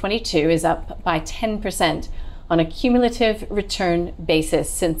 2022 is up by 10% on a cumulative return basis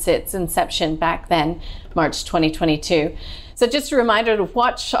since its inception back then, March 2022. So just a reminder to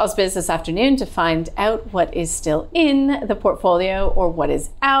watch AusBiz this afternoon to find out what is still in the portfolio or what is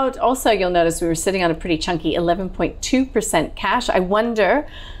out. Also, you'll notice we were sitting on a pretty chunky 11.2% cash. I wonder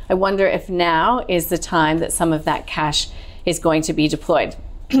if now is the time that some of that cash is going to be deployed.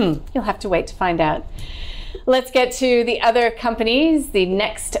 You'll have to wait to find out. Let's get to the other companies. The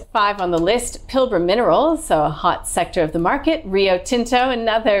next 5 on the list: Pilbara Minerals, so a hot sector of the market. Rio Tinto,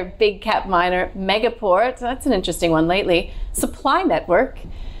 another big cap miner. Megaport, that's an interesting one lately. Supply Network,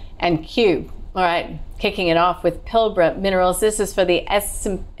 and Cube. All right, kicking it off with Pilbara Minerals. This is for the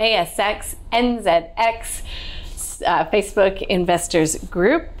ASX NZX Facebook Investors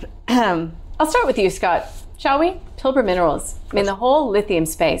Group. I'll start with you, Scott, shall we? Pilbara Minerals. I mean, the whole lithium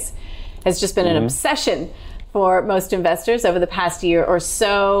space has just been an obsession for most investors over the past year or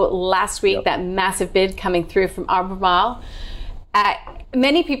so. Last week, that massive bid coming through from Albemarle.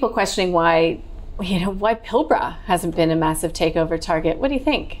 Many people questioning why Pilbara hasn't been a massive takeover target. What do you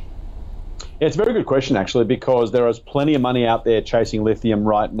think? Yeah, it's a very good question, actually, because there is plenty of money out there chasing lithium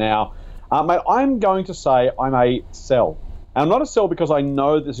right now. Mate, I'm going to say I'm a sell. And I'm not a sell because I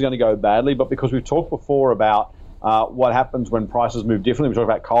know this is going to go badly, but because we've talked before about what happens when prices move differently. We talk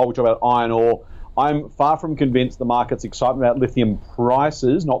about coal, we talk about iron ore. I'm far from convinced the market's excitement about lithium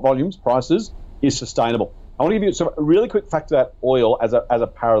prices, not volumes, prices, is sustainable. I want to give you a really quick fact about oil as a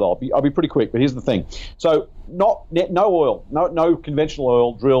parallel. I'll be pretty quick, but here's the thing. So no oil, no conventional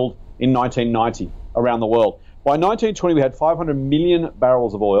oil drilled in 1990 around the world. By 1920, we had 500 million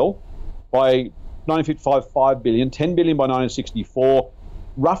barrels of oil. By 1955, 5 billion, 10 billion by 1964.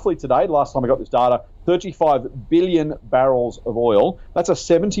 Roughly today, last time I got this data, 35 billion barrels of oil. That's a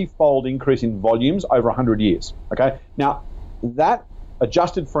 70-fold increase in volumes over 100 years. Okay. Now, that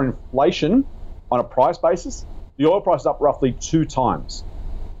adjusted for inflation on a price basis, the oil price is up roughly 2 times.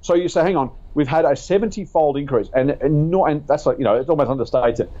 So you say, hang on, we've had a 70-fold increase, and that's like, it's almost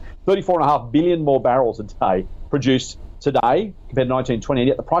understated. 34.5 billion more barrels a day produced today compared to 1920, and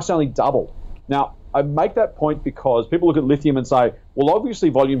yet the price only doubled. Now, I make that point because people look at lithium and say, well, obviously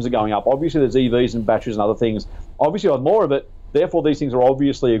volumes are going up. Obviously there's EVs and batteries and other things. Obviously there's more of it. Therefore, these things are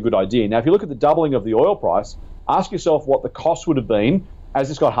obviously a good idea. Now, if you look at the doubling of the oil price, ask yourself what the cost would have been as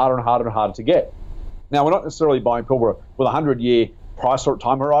this got harder and harder and harder to get. Now, we're not necessarily buying Pilbara with a 100-year price or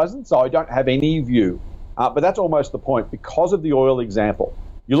time horizon, so I don't have any view. But that's almost the point. Because of the oil example,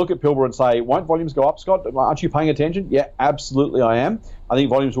 You look at Pilbara and say, won't volumes go up, Scott? Aren't you paying attention? Yeah, absolutely I am. I think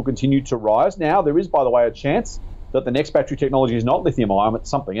volumes will continue to rise. Now, there is, by the way, a chance that the next battery technology is not lithium-ion, it's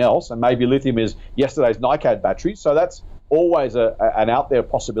something else, and maybe lithium is yesterday's NiCad battery. So that's always an out there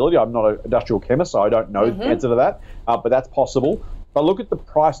possibility. I'm not an industrial chemist, so I don't know the answer to that, but that's possible. But look at the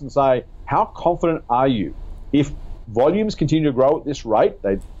price and say, how confident are you? If volumes continue to grow at this rate,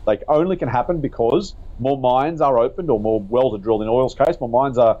 they only can happen because more mines are opened or more wells are drilled. In oil's case, more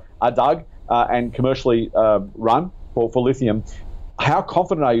mines are dug and commercially run for lithium. How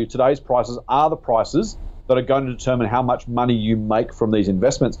confident are you today's prices are the prices that are going to determine how much money you make from these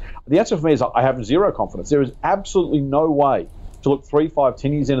investments? The answer for me is I have zero confidence. There is absolutely no way to look 3, 5,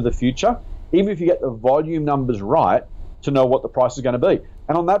 10 years into the future, even if you get the volume numbers right, to know what the price is going to be.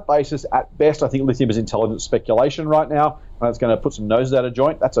 And on that basis, at best, I think lithium is intelligent speculation right now, and it's going to put some noses out of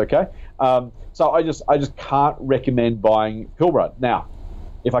joint. That's okay. So I just can't recommend buying Pilbara. Now,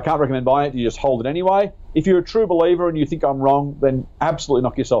 if I can't recommend buying it, you just hold it anyway. If you're a true believer and you think I'm wrong, then absolutely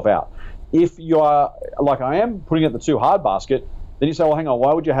knock yourself out. If you are, like I am, putting it in the too hard basket, then you say, well, hang on,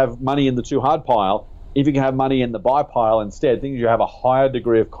 why would you have money in the too hard pile if you can have money in the buy pile instead, things you have a higher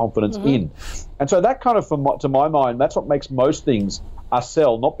degree of confidence in? And so that kind of, to my mind, that's what makes most things a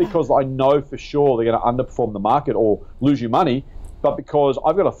sell, not because I know for sure they're going to underperform the market or lose you money, but because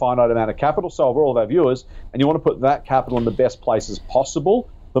I've got a finite amount of capital, so have all of our viewers, and you want to put that capital in the best places possible.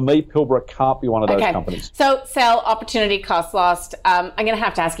 For me, Pilbara can't be one of those companies. So sell, opportunity, cost lost. I'm going to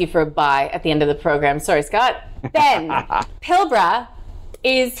have to ask you for a buy at the end of the program. Sorry, Scott. Ben, Pilbara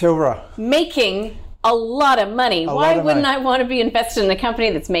is making a lot of money. Why wouldn't I want to be invested in a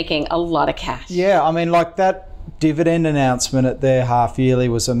company that's making a lot of cash? Yeah, I mean, like that dividend announcement at their half yearly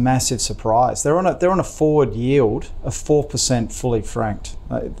was a massive surprise. They're on a forward yield of 4% fully franked.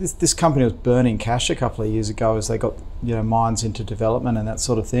 This company was burning cash a couple of years ago as they got mines into development and that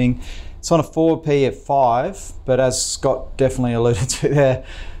sort of thing. It's on a forward P at 5, but as Scott definitely alluded to there,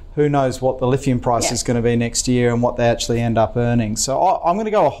 who knows what the lithium price is going to be next year and what they actually end up earning. So I'm going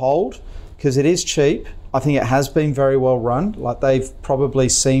to go a hold because it is cheap. I think it has been very well run. Like they've probably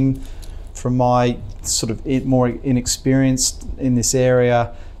seen, from my sort of more inexperienced in this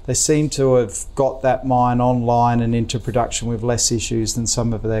area, they seem to have got that mine online and into production with less issues than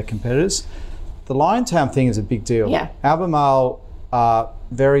some of their competitors. The Liontown thing is a big deal. Yeah. Albemarle are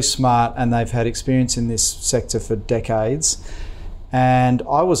very smart and they've had experience in this sector for decades. And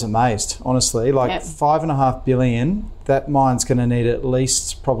I was amazed, honestly. Like $5.5 billion, that mine's going to need at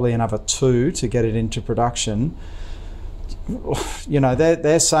least probably another 2 to get it into production.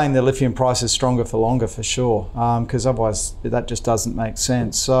 They're saying the lithium price is stronger for longer for sure, because otherwise that just doesn't make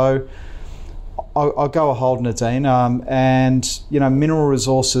sense. So I'll go a hold, Nadine. And Mineral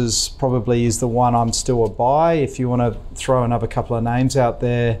Resources probably is the one I'm still a buy. If you want to throw another couple of names out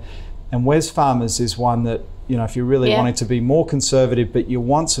there, and Wesfarmers is one that if you're really wanting to be more conservative but you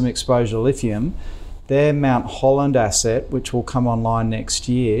want some exposure to lithium, their Mount Holland asset, which will come online next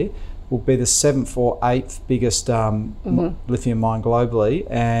year, will be the 7th or 8th biggest lithium mine globally,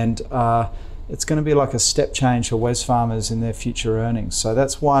 and it's going to be like a step change for Wesfarmers in their future earnings. So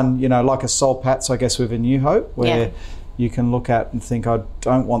that's one, like a Soul Patts, I guess, with a New Hope, where you can look at and think, I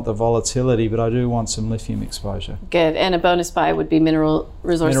don't want the volatility, but I do want some lithium exposure. Good. And a bonus buy would be Mineral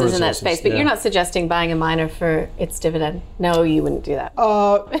Resources in that space. But you're not suggesting buying a miner for its dividend. No, you wouldn't do that.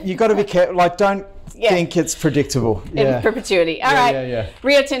 You got to be careful. Like, don't think it's predictable. In perpetuity. All right.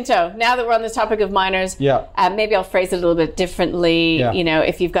 Rio Tinto. Now that we're on the topic of miners, maybe I'll phrase it a little bit differently.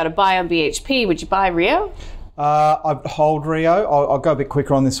 If you've got a buy on BHP, would you buy Rio? I'd hold Rio. I'll go a bit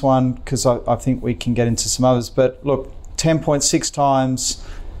quicker on this one because I think we can get into some others. But look, 10.6 times,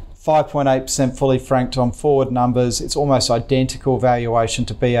 5.8% fully franked on forward numbers. It's almost identical valuation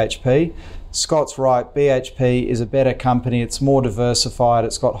to BHP. Scott's right, BHP is a better company. It's more diversified.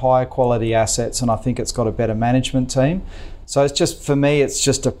 It's got higher quality assets, and I think it's got a better management team. So it's just, for me, it's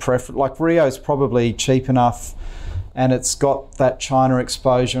just a preference. Like Rio's probably cheap enough, and it's got that China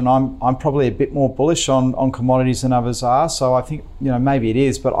exposure, and I'm probably a bit more bullish on commodities than others are. So I think, maybe it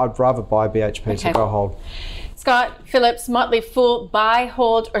is, but I'd rather buy BHP, so go hold. Scott Phillips, Motley Fool, buy,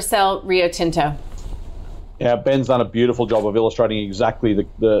 hold, or sell Rio Tinto? Yeah, Ben's done a beautiful job of illustrating exactly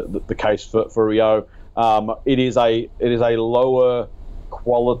the case for Rio. It is a lower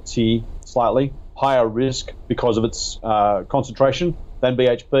quality, slightly higher risk because of its concentration than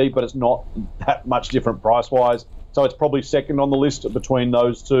BHP, but it's not that much different price-wise. So it's probably second on the list between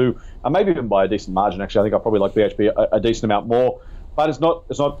those two, maybe even by a decent margin. Actually, I think I probably like BHP a decent amount more. But it's not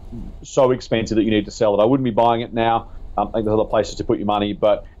so expensive that you need to sell it. I wouldn't be buying it now. I think there's other places to put your money,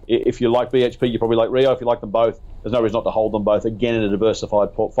 but if you like BHP, you probably like Rio. If you like them both, there's no reason not to hold them both, again, in a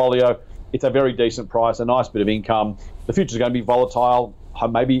diversified portfolio. It's a very decent price, a nice bit of income. The future's going to be volatile,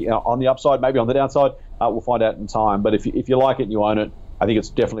 maybe on the upside, maybe on the downside. We'll find out in time. But if you like it and you own it, I think it's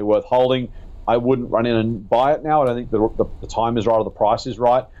definitely worth holding. I wouldn't run in and buy it now. I don't think the time is right or the price is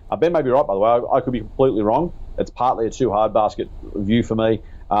right. Ben may be right, by the way. I could be completely wrong. It's partly a too hard basket view for me.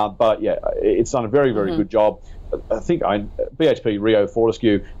 But yeah, it's done a very, very good job. I think BHP, Rio,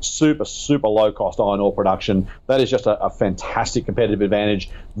 Fortescue, super low cost iron ore production. That is just a fantastic competitive advantage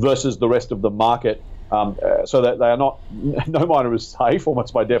versus the rest of the market. So that they are not, no miner is safe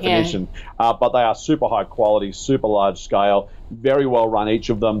almost by definition, but they are super high quality, super large scale, very well run, each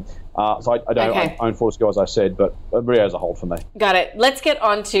of them. So I don't own Fortescue, as I said, but Rio is a hold for me. Got it. Let's get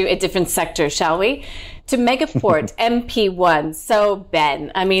on to a different sector, shall we? To Megaport, MP1. So,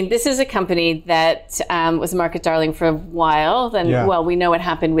 Ben, I mean, this is a company that was a market darling for a while. Then, well, we know what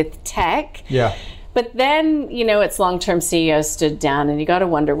happened with Teck. Yeah. But then, its long-term CEO stood down, and you got to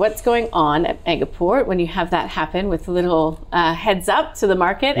wonder what's going on at Megaport when you have that happen with a little heads up to the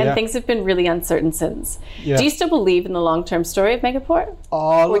market, and things have been really uncertain since. Yeah. Do you still believe in the long-term story of Megaport?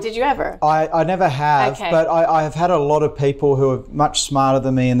 Or did you ever? I never have, but I have had a lot of people who are much smarter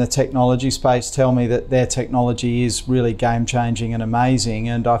than me in the technology space tell me that their technology is really game-changing and amazing.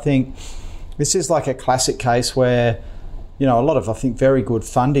 And I think this is like a classic case where a lot of, I think, very good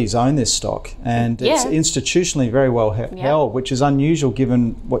fundies own this stock, and it's institutionally very well held, which is unusual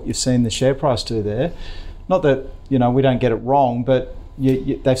given what you've seen the share price do there. Not that, we don't get it wrong, but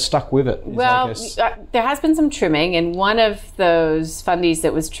they've stuck with it. Well, there has been some trimming, and one of those fundies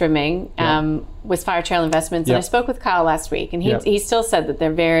that was trimming was Firetrail Investments, and I spoke with Kyle last week, and he still said that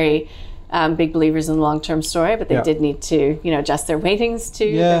they're very big believers in the long-term story, but they did need to, adjust their weightings to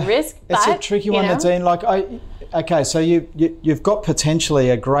the risk. It's a tricky one, Nadine. Okay, so you've got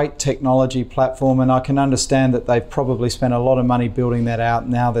potentially a great technology platform, and I can understand that they've probably spent a lot of money building that out.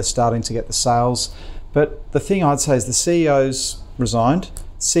 Now they're starting to get the sales. But the thing I'd say is the CEO's resigned,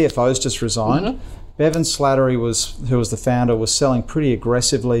 CFO's just resigned. Mm-hmm. Bevan Slattery, who was the founder, was selling pretty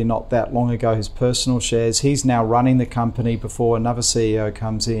aggressively not that long ago his personal shares. He's now running the company before another CEO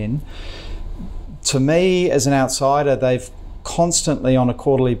comes in. To me, as an outsider, they've constantly on a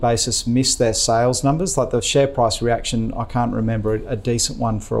quarterly basis miss their sales numbers. Like the share price reaction, I can't remember a decent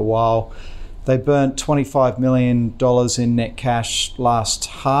one for a while. They burnt $25 million in net cash last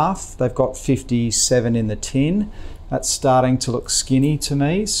half. They've got 57 in the tin. That's starting to look skinny to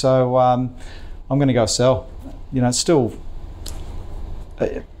me. So I'm going to go sell. Still,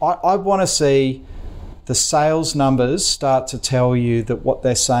 I want to see the sales numbers start to tell you that what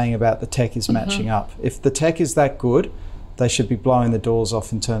they're saying about the tech is matching up. If the tech is that good, they should be blowing the doors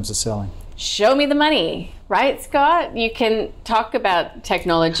off in terms of selling. Show me the money, right, Scott? You can talk about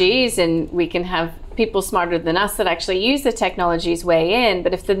technologies, and we can have people smarter than us that actually use the technologies weigh in,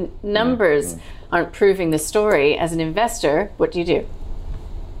 but if the numbers aren't proving the story as an investor, what do you do?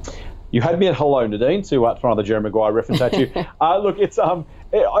 You had me at hello, Nadine, to throw the Jerry Maguire reference at you. Look, it's I'm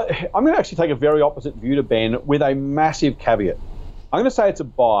going to actually take a very opposite view to Ben with a massive caveat. I'm going to say it's a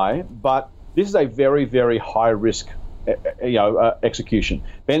buy, but this is a very, very high risk execution.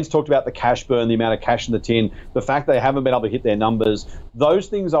 Ben's talked about the cash burn, the amount of cash in the tin, the fact they haven't been able to hit their numbers. Those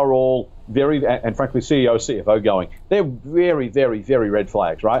things are all very, and frankly, CEO, CFO going. They're very, very, very red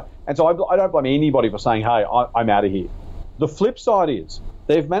flags, right? And so I don't blame anybody for saying, hey, I'm out of here. The flip side is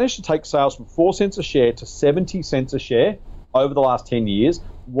they've managed to take sales from 4 cents a share to 70 cents a share over the last 10 years,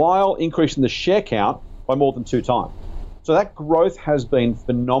 while increasing the share count by more than 2 times. So that growth has been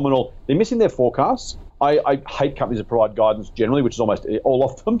phenomenal. They're missing their forecasts. I hate companies that provide guidance generally, which is almost all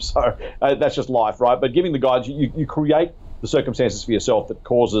of them. So that's just life, right? But giving the guidance, you create the circumstances for yourself that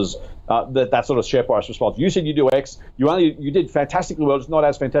causes that sort of share price response. You said you do X, you did fantastically well, just not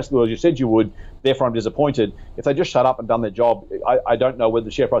as fantastically well as you said you would, therefore I'm disappointed. If they just shut up and done their job, I don't know whether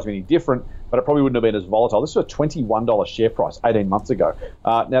the share price would be any different, but it probably wouldn't have been as volatile. This was a $21 share price 18 months ago.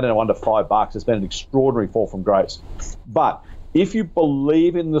 Now they're under $5. It's been an extraordinary fall from grace. But if you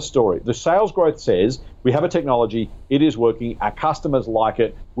believe in the story, the sales growth says we have a technology, it is working, our customers like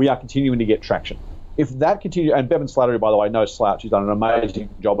it, we are continuing to get traction. If that continues, and Bevan Slattery, by the way, no slouch, he's done an amazing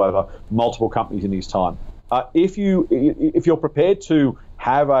job over multiple companies in his time. If you're prepared to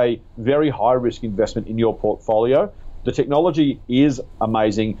have a very high risk investment in your portfolio, the technology is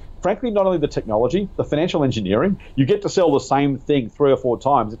amazing. Frankly, not only the technology, the financial engineering, you get to sell the same thing 3 or 4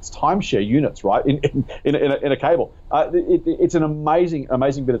 times. It's timeshare units, right, in a cable. It's an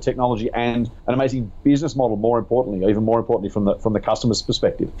amazing bit of technology and an amazing business model, even more importantly from the customer's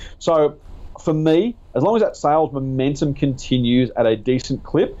perspective. So for me, as long as that sales momentum continues at a decent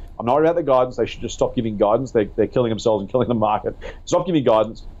clip, I'm not worried about the guidance. They should just stop giving guidance. They're killing themselves and killing the market. Stop giving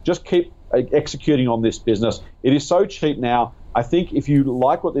guidance. Just keep executing on this business. It is so cheap now. I think if you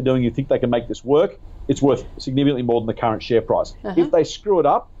like what they're doing, you think they can make this work, it's worth significantly more than the current share price. If they screw it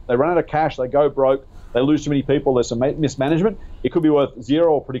up, they run out of cash, they go broke, they lose too many people, there's some mismanagement, it could be worth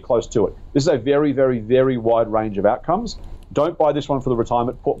zero or pretty close to it. This is a very, very, very wide range of outcomes. Don't buy this one for the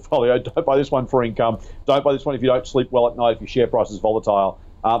retirement portfolio. Don't buy this one for income. Don't buy this one if you don't sleep well at night, if your share price is volatile.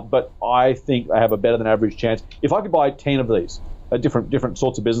 But I think they have a better than average chance. If I could buy 10 of these, different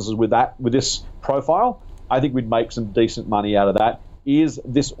sorts of businesses with this profile, I think we'd make some decent money out of that. Is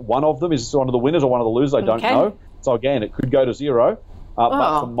this one of them? Is this one of the winners or one of the losers? I don't know. So again, it could go to zero.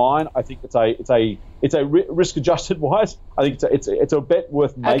 But for mine, I think it's a risk adjusted wise. I think it's a bet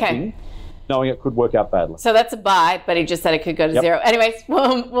worth making, knowing it could work out badly. So that's a buy, but he just said it could go to zero. Anyways,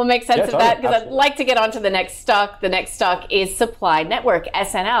 we'll make sense of that because I'd like to get on to the next stock. The next stock is Supply Network,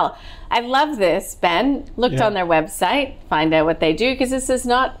 SNL. I love this, Ben. Looked on their website, find out what they do, because this is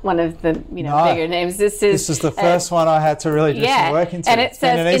not one of the bigger names. This is the first one I had to really do some work into. And it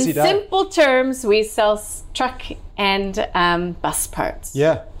says, in simple terms, we sell truck and bus parts.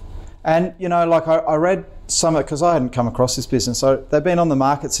 Yeah. And, I read some, because I hadn't come across this business. So they've been on the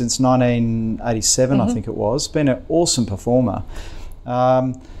market since 1987, I think it was. Been an awesome performer.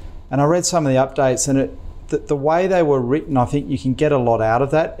 And I read some of the updates, and the way they were written, I think you can get a lot out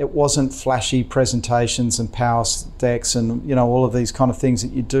of that. It wasn't flashy presentations and power decks and, all of these kind of things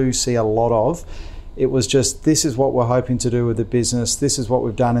that you do see a lot of. It was just, this is what we're hoping to do with the business. This is what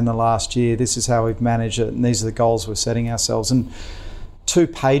we've done in the last year. This is how we've managed it. And these are the goals we're setting ourselves. And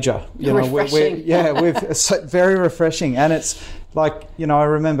two-pager, it's very refreshing. And it's like, I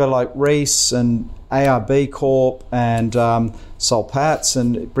remember like Reece and ARB Corp and Soul Patts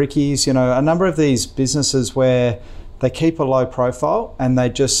and Brickies, a number of these businesses where they keep a low profile and they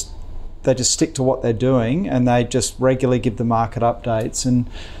just stick to what they're doing, and they just regularly give the market updates. And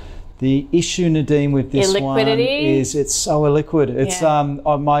the issue, Nadine, with this one is it's so illiquid. It's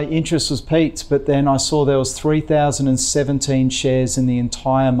my interest was peaked, but then I saw there was 3,017 shares in the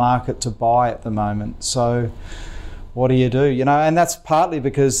entire market to buy at the moment. So what do? And that's partly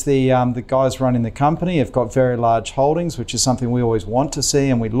because the guys running the company have got very large holdings, which is something we always want to see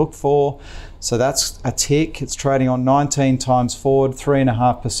and we look for. So that's a tick. It's trading on 19 times forward,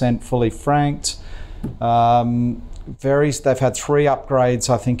 3.5% fully franked. They've had 3 upgrades,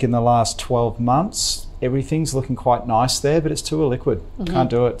 I think, in the last 12 months. Everything's looking quite nice there, but it's too illiquid. Can't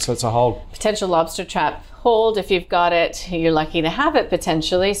do it, so it's a hold. Potential lobster trap hold. If you've got it, you're lucky to have it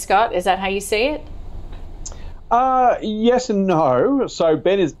potentially. Scott, is that how you see it? Yes and no. So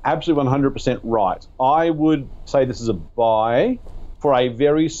Ben is absolutely 100% right. I would say this is a buy for a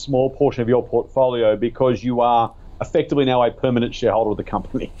very small portion of your portfolio, because you are effectively now a permanent shareholder of the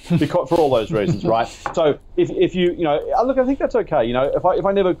company, because, for all those reasons, right? So if you look, I think that's okay. If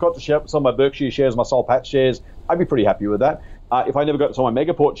I never got to share some of my Berkshire shares, my Soul Patts shares, I'd be pretty happy with that. If I never got some of my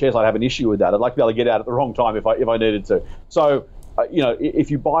Megaport shares, I'd have an issue with that. I'd like to be able to get out at the wrong time if I needed to. So if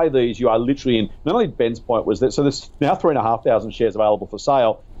you buy these, you are literally in. Not only Ben's point was that, so there's now 3,500 shares available for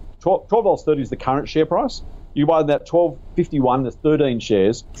sale. $12.30 is the current share price. You buy them at $12.51, there's 13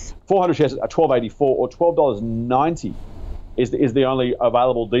 shares. 400 shares at $12.84 or $12.90 is the only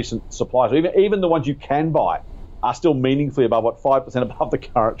available decent supply. So even the ones you can buy are still meaningfully above, 5% above the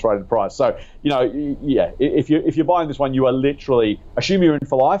current traded price. So, if you're buying this one, you are literally, assume you're in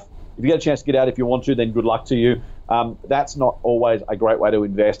for life. If you get a chance to get out if you want to, then good luck to you. That's not always a great way to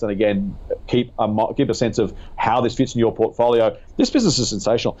invest. And again, keep a sense of how this fits in your portfolio. This business is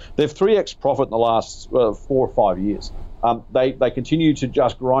sensational. They've 3x profit in the last 4 or 5 years. They continue to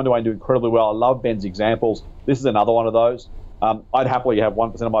just grind away and do incredibly well. I love Ben's examples. This is another one of those. I'd happily have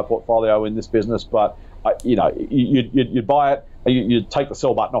 1% of my portfolio in this business, but you'd buy it. You'd take the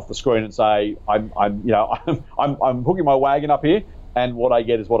sell button off the screen and say, I'm hooking my wagon up here, and what I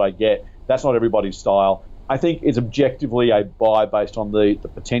get is what I get. That's not everybody's style. I think it's objectively a buy based on the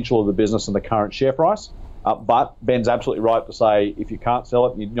potential of the business and the current share price. But Ben's absolutely right to say, if you can't sell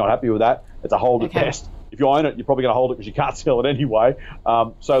it and you're not happy with that, it's a hold at best. If you own it, you're probably going to hold it because you can't sell it anyway.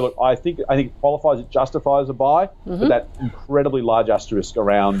 So look, I think it qualifies, it justifies a buy, but that incredibly large asterisk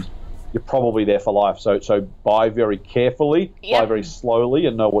around, you're probably there for life. So buy very carefully, buy very slowly,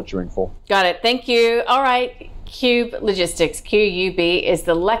 and know what you're in for. Got it. Thank you. All right. Qube Logistics, QUB, is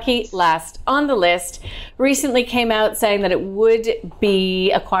the lucky last on the list. Recently came out saying that it would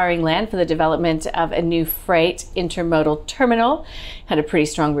be acquiring land for the development of a new freight intermodal terminal. Had a pretty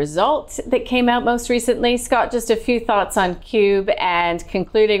strong result that came out most recently. Scott, just a few thoughts on Qube and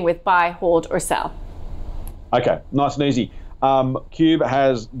concluding with buy, hold, or sell. Okay, nice and easy. Qube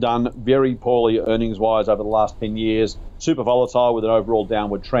has done very poorly earnings-wise over the last 10 years. Super volatile with an overall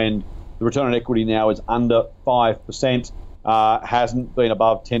downward trend. The return on equity now is under 5%. Hasn't been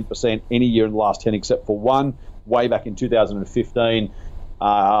above 10% any year in the last 10 except for one, way back in 2015.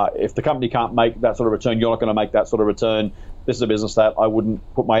 If the company can't make that sort of return, you're not going to make that sort of return. This is a business that I wouldn't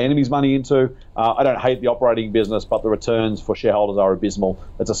put my enemy's money into. I don't hate the operating business, but the returns for shareholders are abysmal.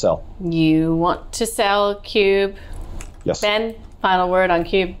 It's a sell. You want to sell Qube? Yes. Ben, final word on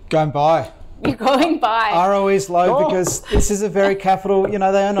Qube. Go and buy. You're going buy. ROE is low because this is a very capital. They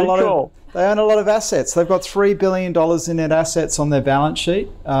own a lot of assets. They've got $3 billion in net assets on their balance sheet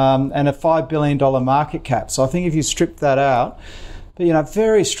and a $5 billion market cap. So I think if you strip that out, but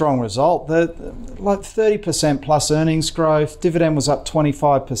very strong result. Like 30% plus earnings growth. Dividend was up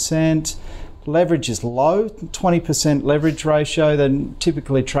 25%. Leverage is low, 20% leverage ratio. They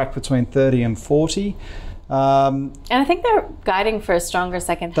typically track between 30 and 40. And I think they're guiding for a stronger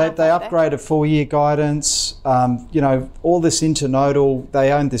second half. They upgraded full-year guidance. All this intermodal.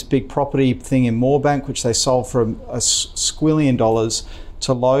 They owned this big property thing in Moorebank, which they sold for a squillion dollars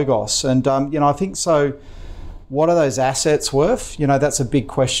to Logos. And I think so. What are those assets worth? That's a big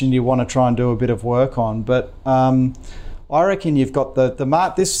question you want to try and do a bit of work on. But I reckon you've got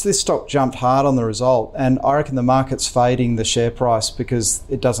this stock jumped hard on the result, and I reckon the market's fading the share price because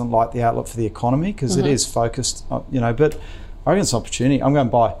it doesn't like the outlook for the economy because it is focused, but I reckon it's an opportunity. I'm going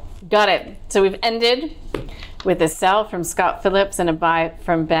to buy. Got it. So we've ended with a sell from Scott Phillips and a buy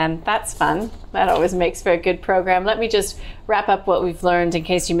from Ben. That's fun. That always makes for a good program. Let me just wrap up what we've learned in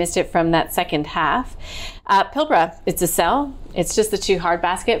case you missed it from that second half. Pilbara, it's a sell. It's just the too hard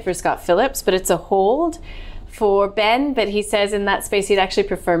basket for Scott Phillips, but it's a hold for Ben, but he says in that space he'd actually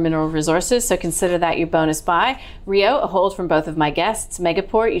prefer Mineral Resources, so consider that your bonus buy. Rio, a hold from both of my guests.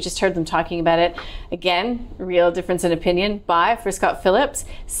 Megaport, you just heard them talking about it. Again, real difference in opinion. Buy for Scott Phillips,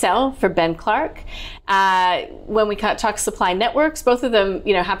 sell for Ben Clark. When we talk supply networks, both of them,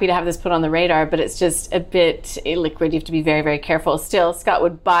 happy to have this put on the radar, but it's just a bit illiquid. You have to be very, very careful. Still, Scott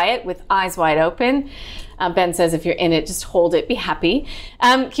would buy it with eyes wide open. Ben says if you're in it, just hold it, be happy.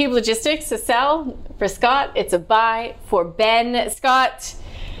 Qube Logistics, a sell for Scott. It's a buy for Ben. Scott,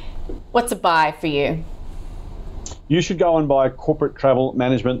 what's a buy for you? You should go and buy Corporate Travel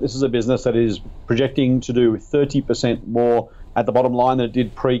Management. This is a business that is projecting to do 30% more at the bottom line than it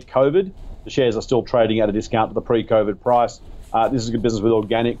did pre-COVID. The shares are still trading at a discount to the pre-COVID price. This is a good business with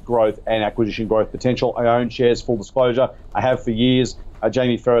organic growth and acquisition growth potential. I own shares, full disclosure. I have for years.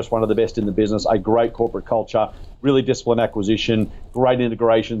 Jamie Ferris, one of the best in the business, a great corporate culture, really disciplined acquisition, great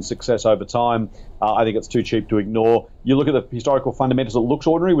integration, success over time. I think it's too cheap to ignore. You look at the historical fundamentals, it looks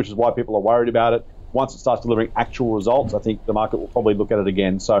ordinary, which is why people are worried about it. Once it starts delivering actual results, I think the market will probably look at it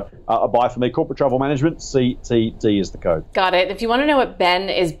again. So a buy for me, Corporate Travel Management, CTD is the code. Got it. If you want to know what Ben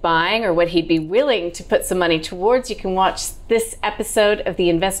is buying or what he'd be willing to put some money towards, you can watch this episode of the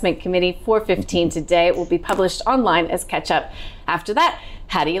Investment Committee, 4:15 today. It will be published online as catch-up after that.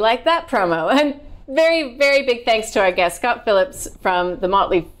 How do you like that promo? And very, very big thanks to our guest, Scott Phillips from The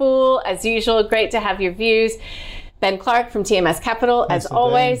Motley Fool. As usual, great to have your views. Ben Clark from TMS Capital, as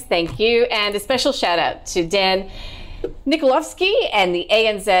always, thank you. And a special shout out to Dan Nikolovsky and the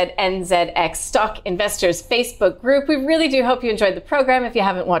ANZ NZX Stock Investors Facebook group. We really do hope you enjoyed the program. If you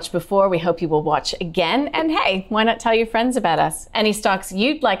haven't watched before, we hope you will watch again. And hey, why not tell your friends about us? Any stocks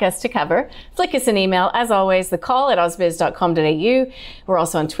you'd like us to cover, flick us an email. As always, the call at ausbiz.com.au. We're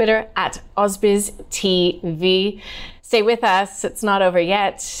also on Twitter at AusbizTV. Stay with us. It's not over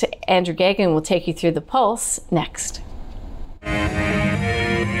yet. Andrew Geoghegan will take you through the pulse next.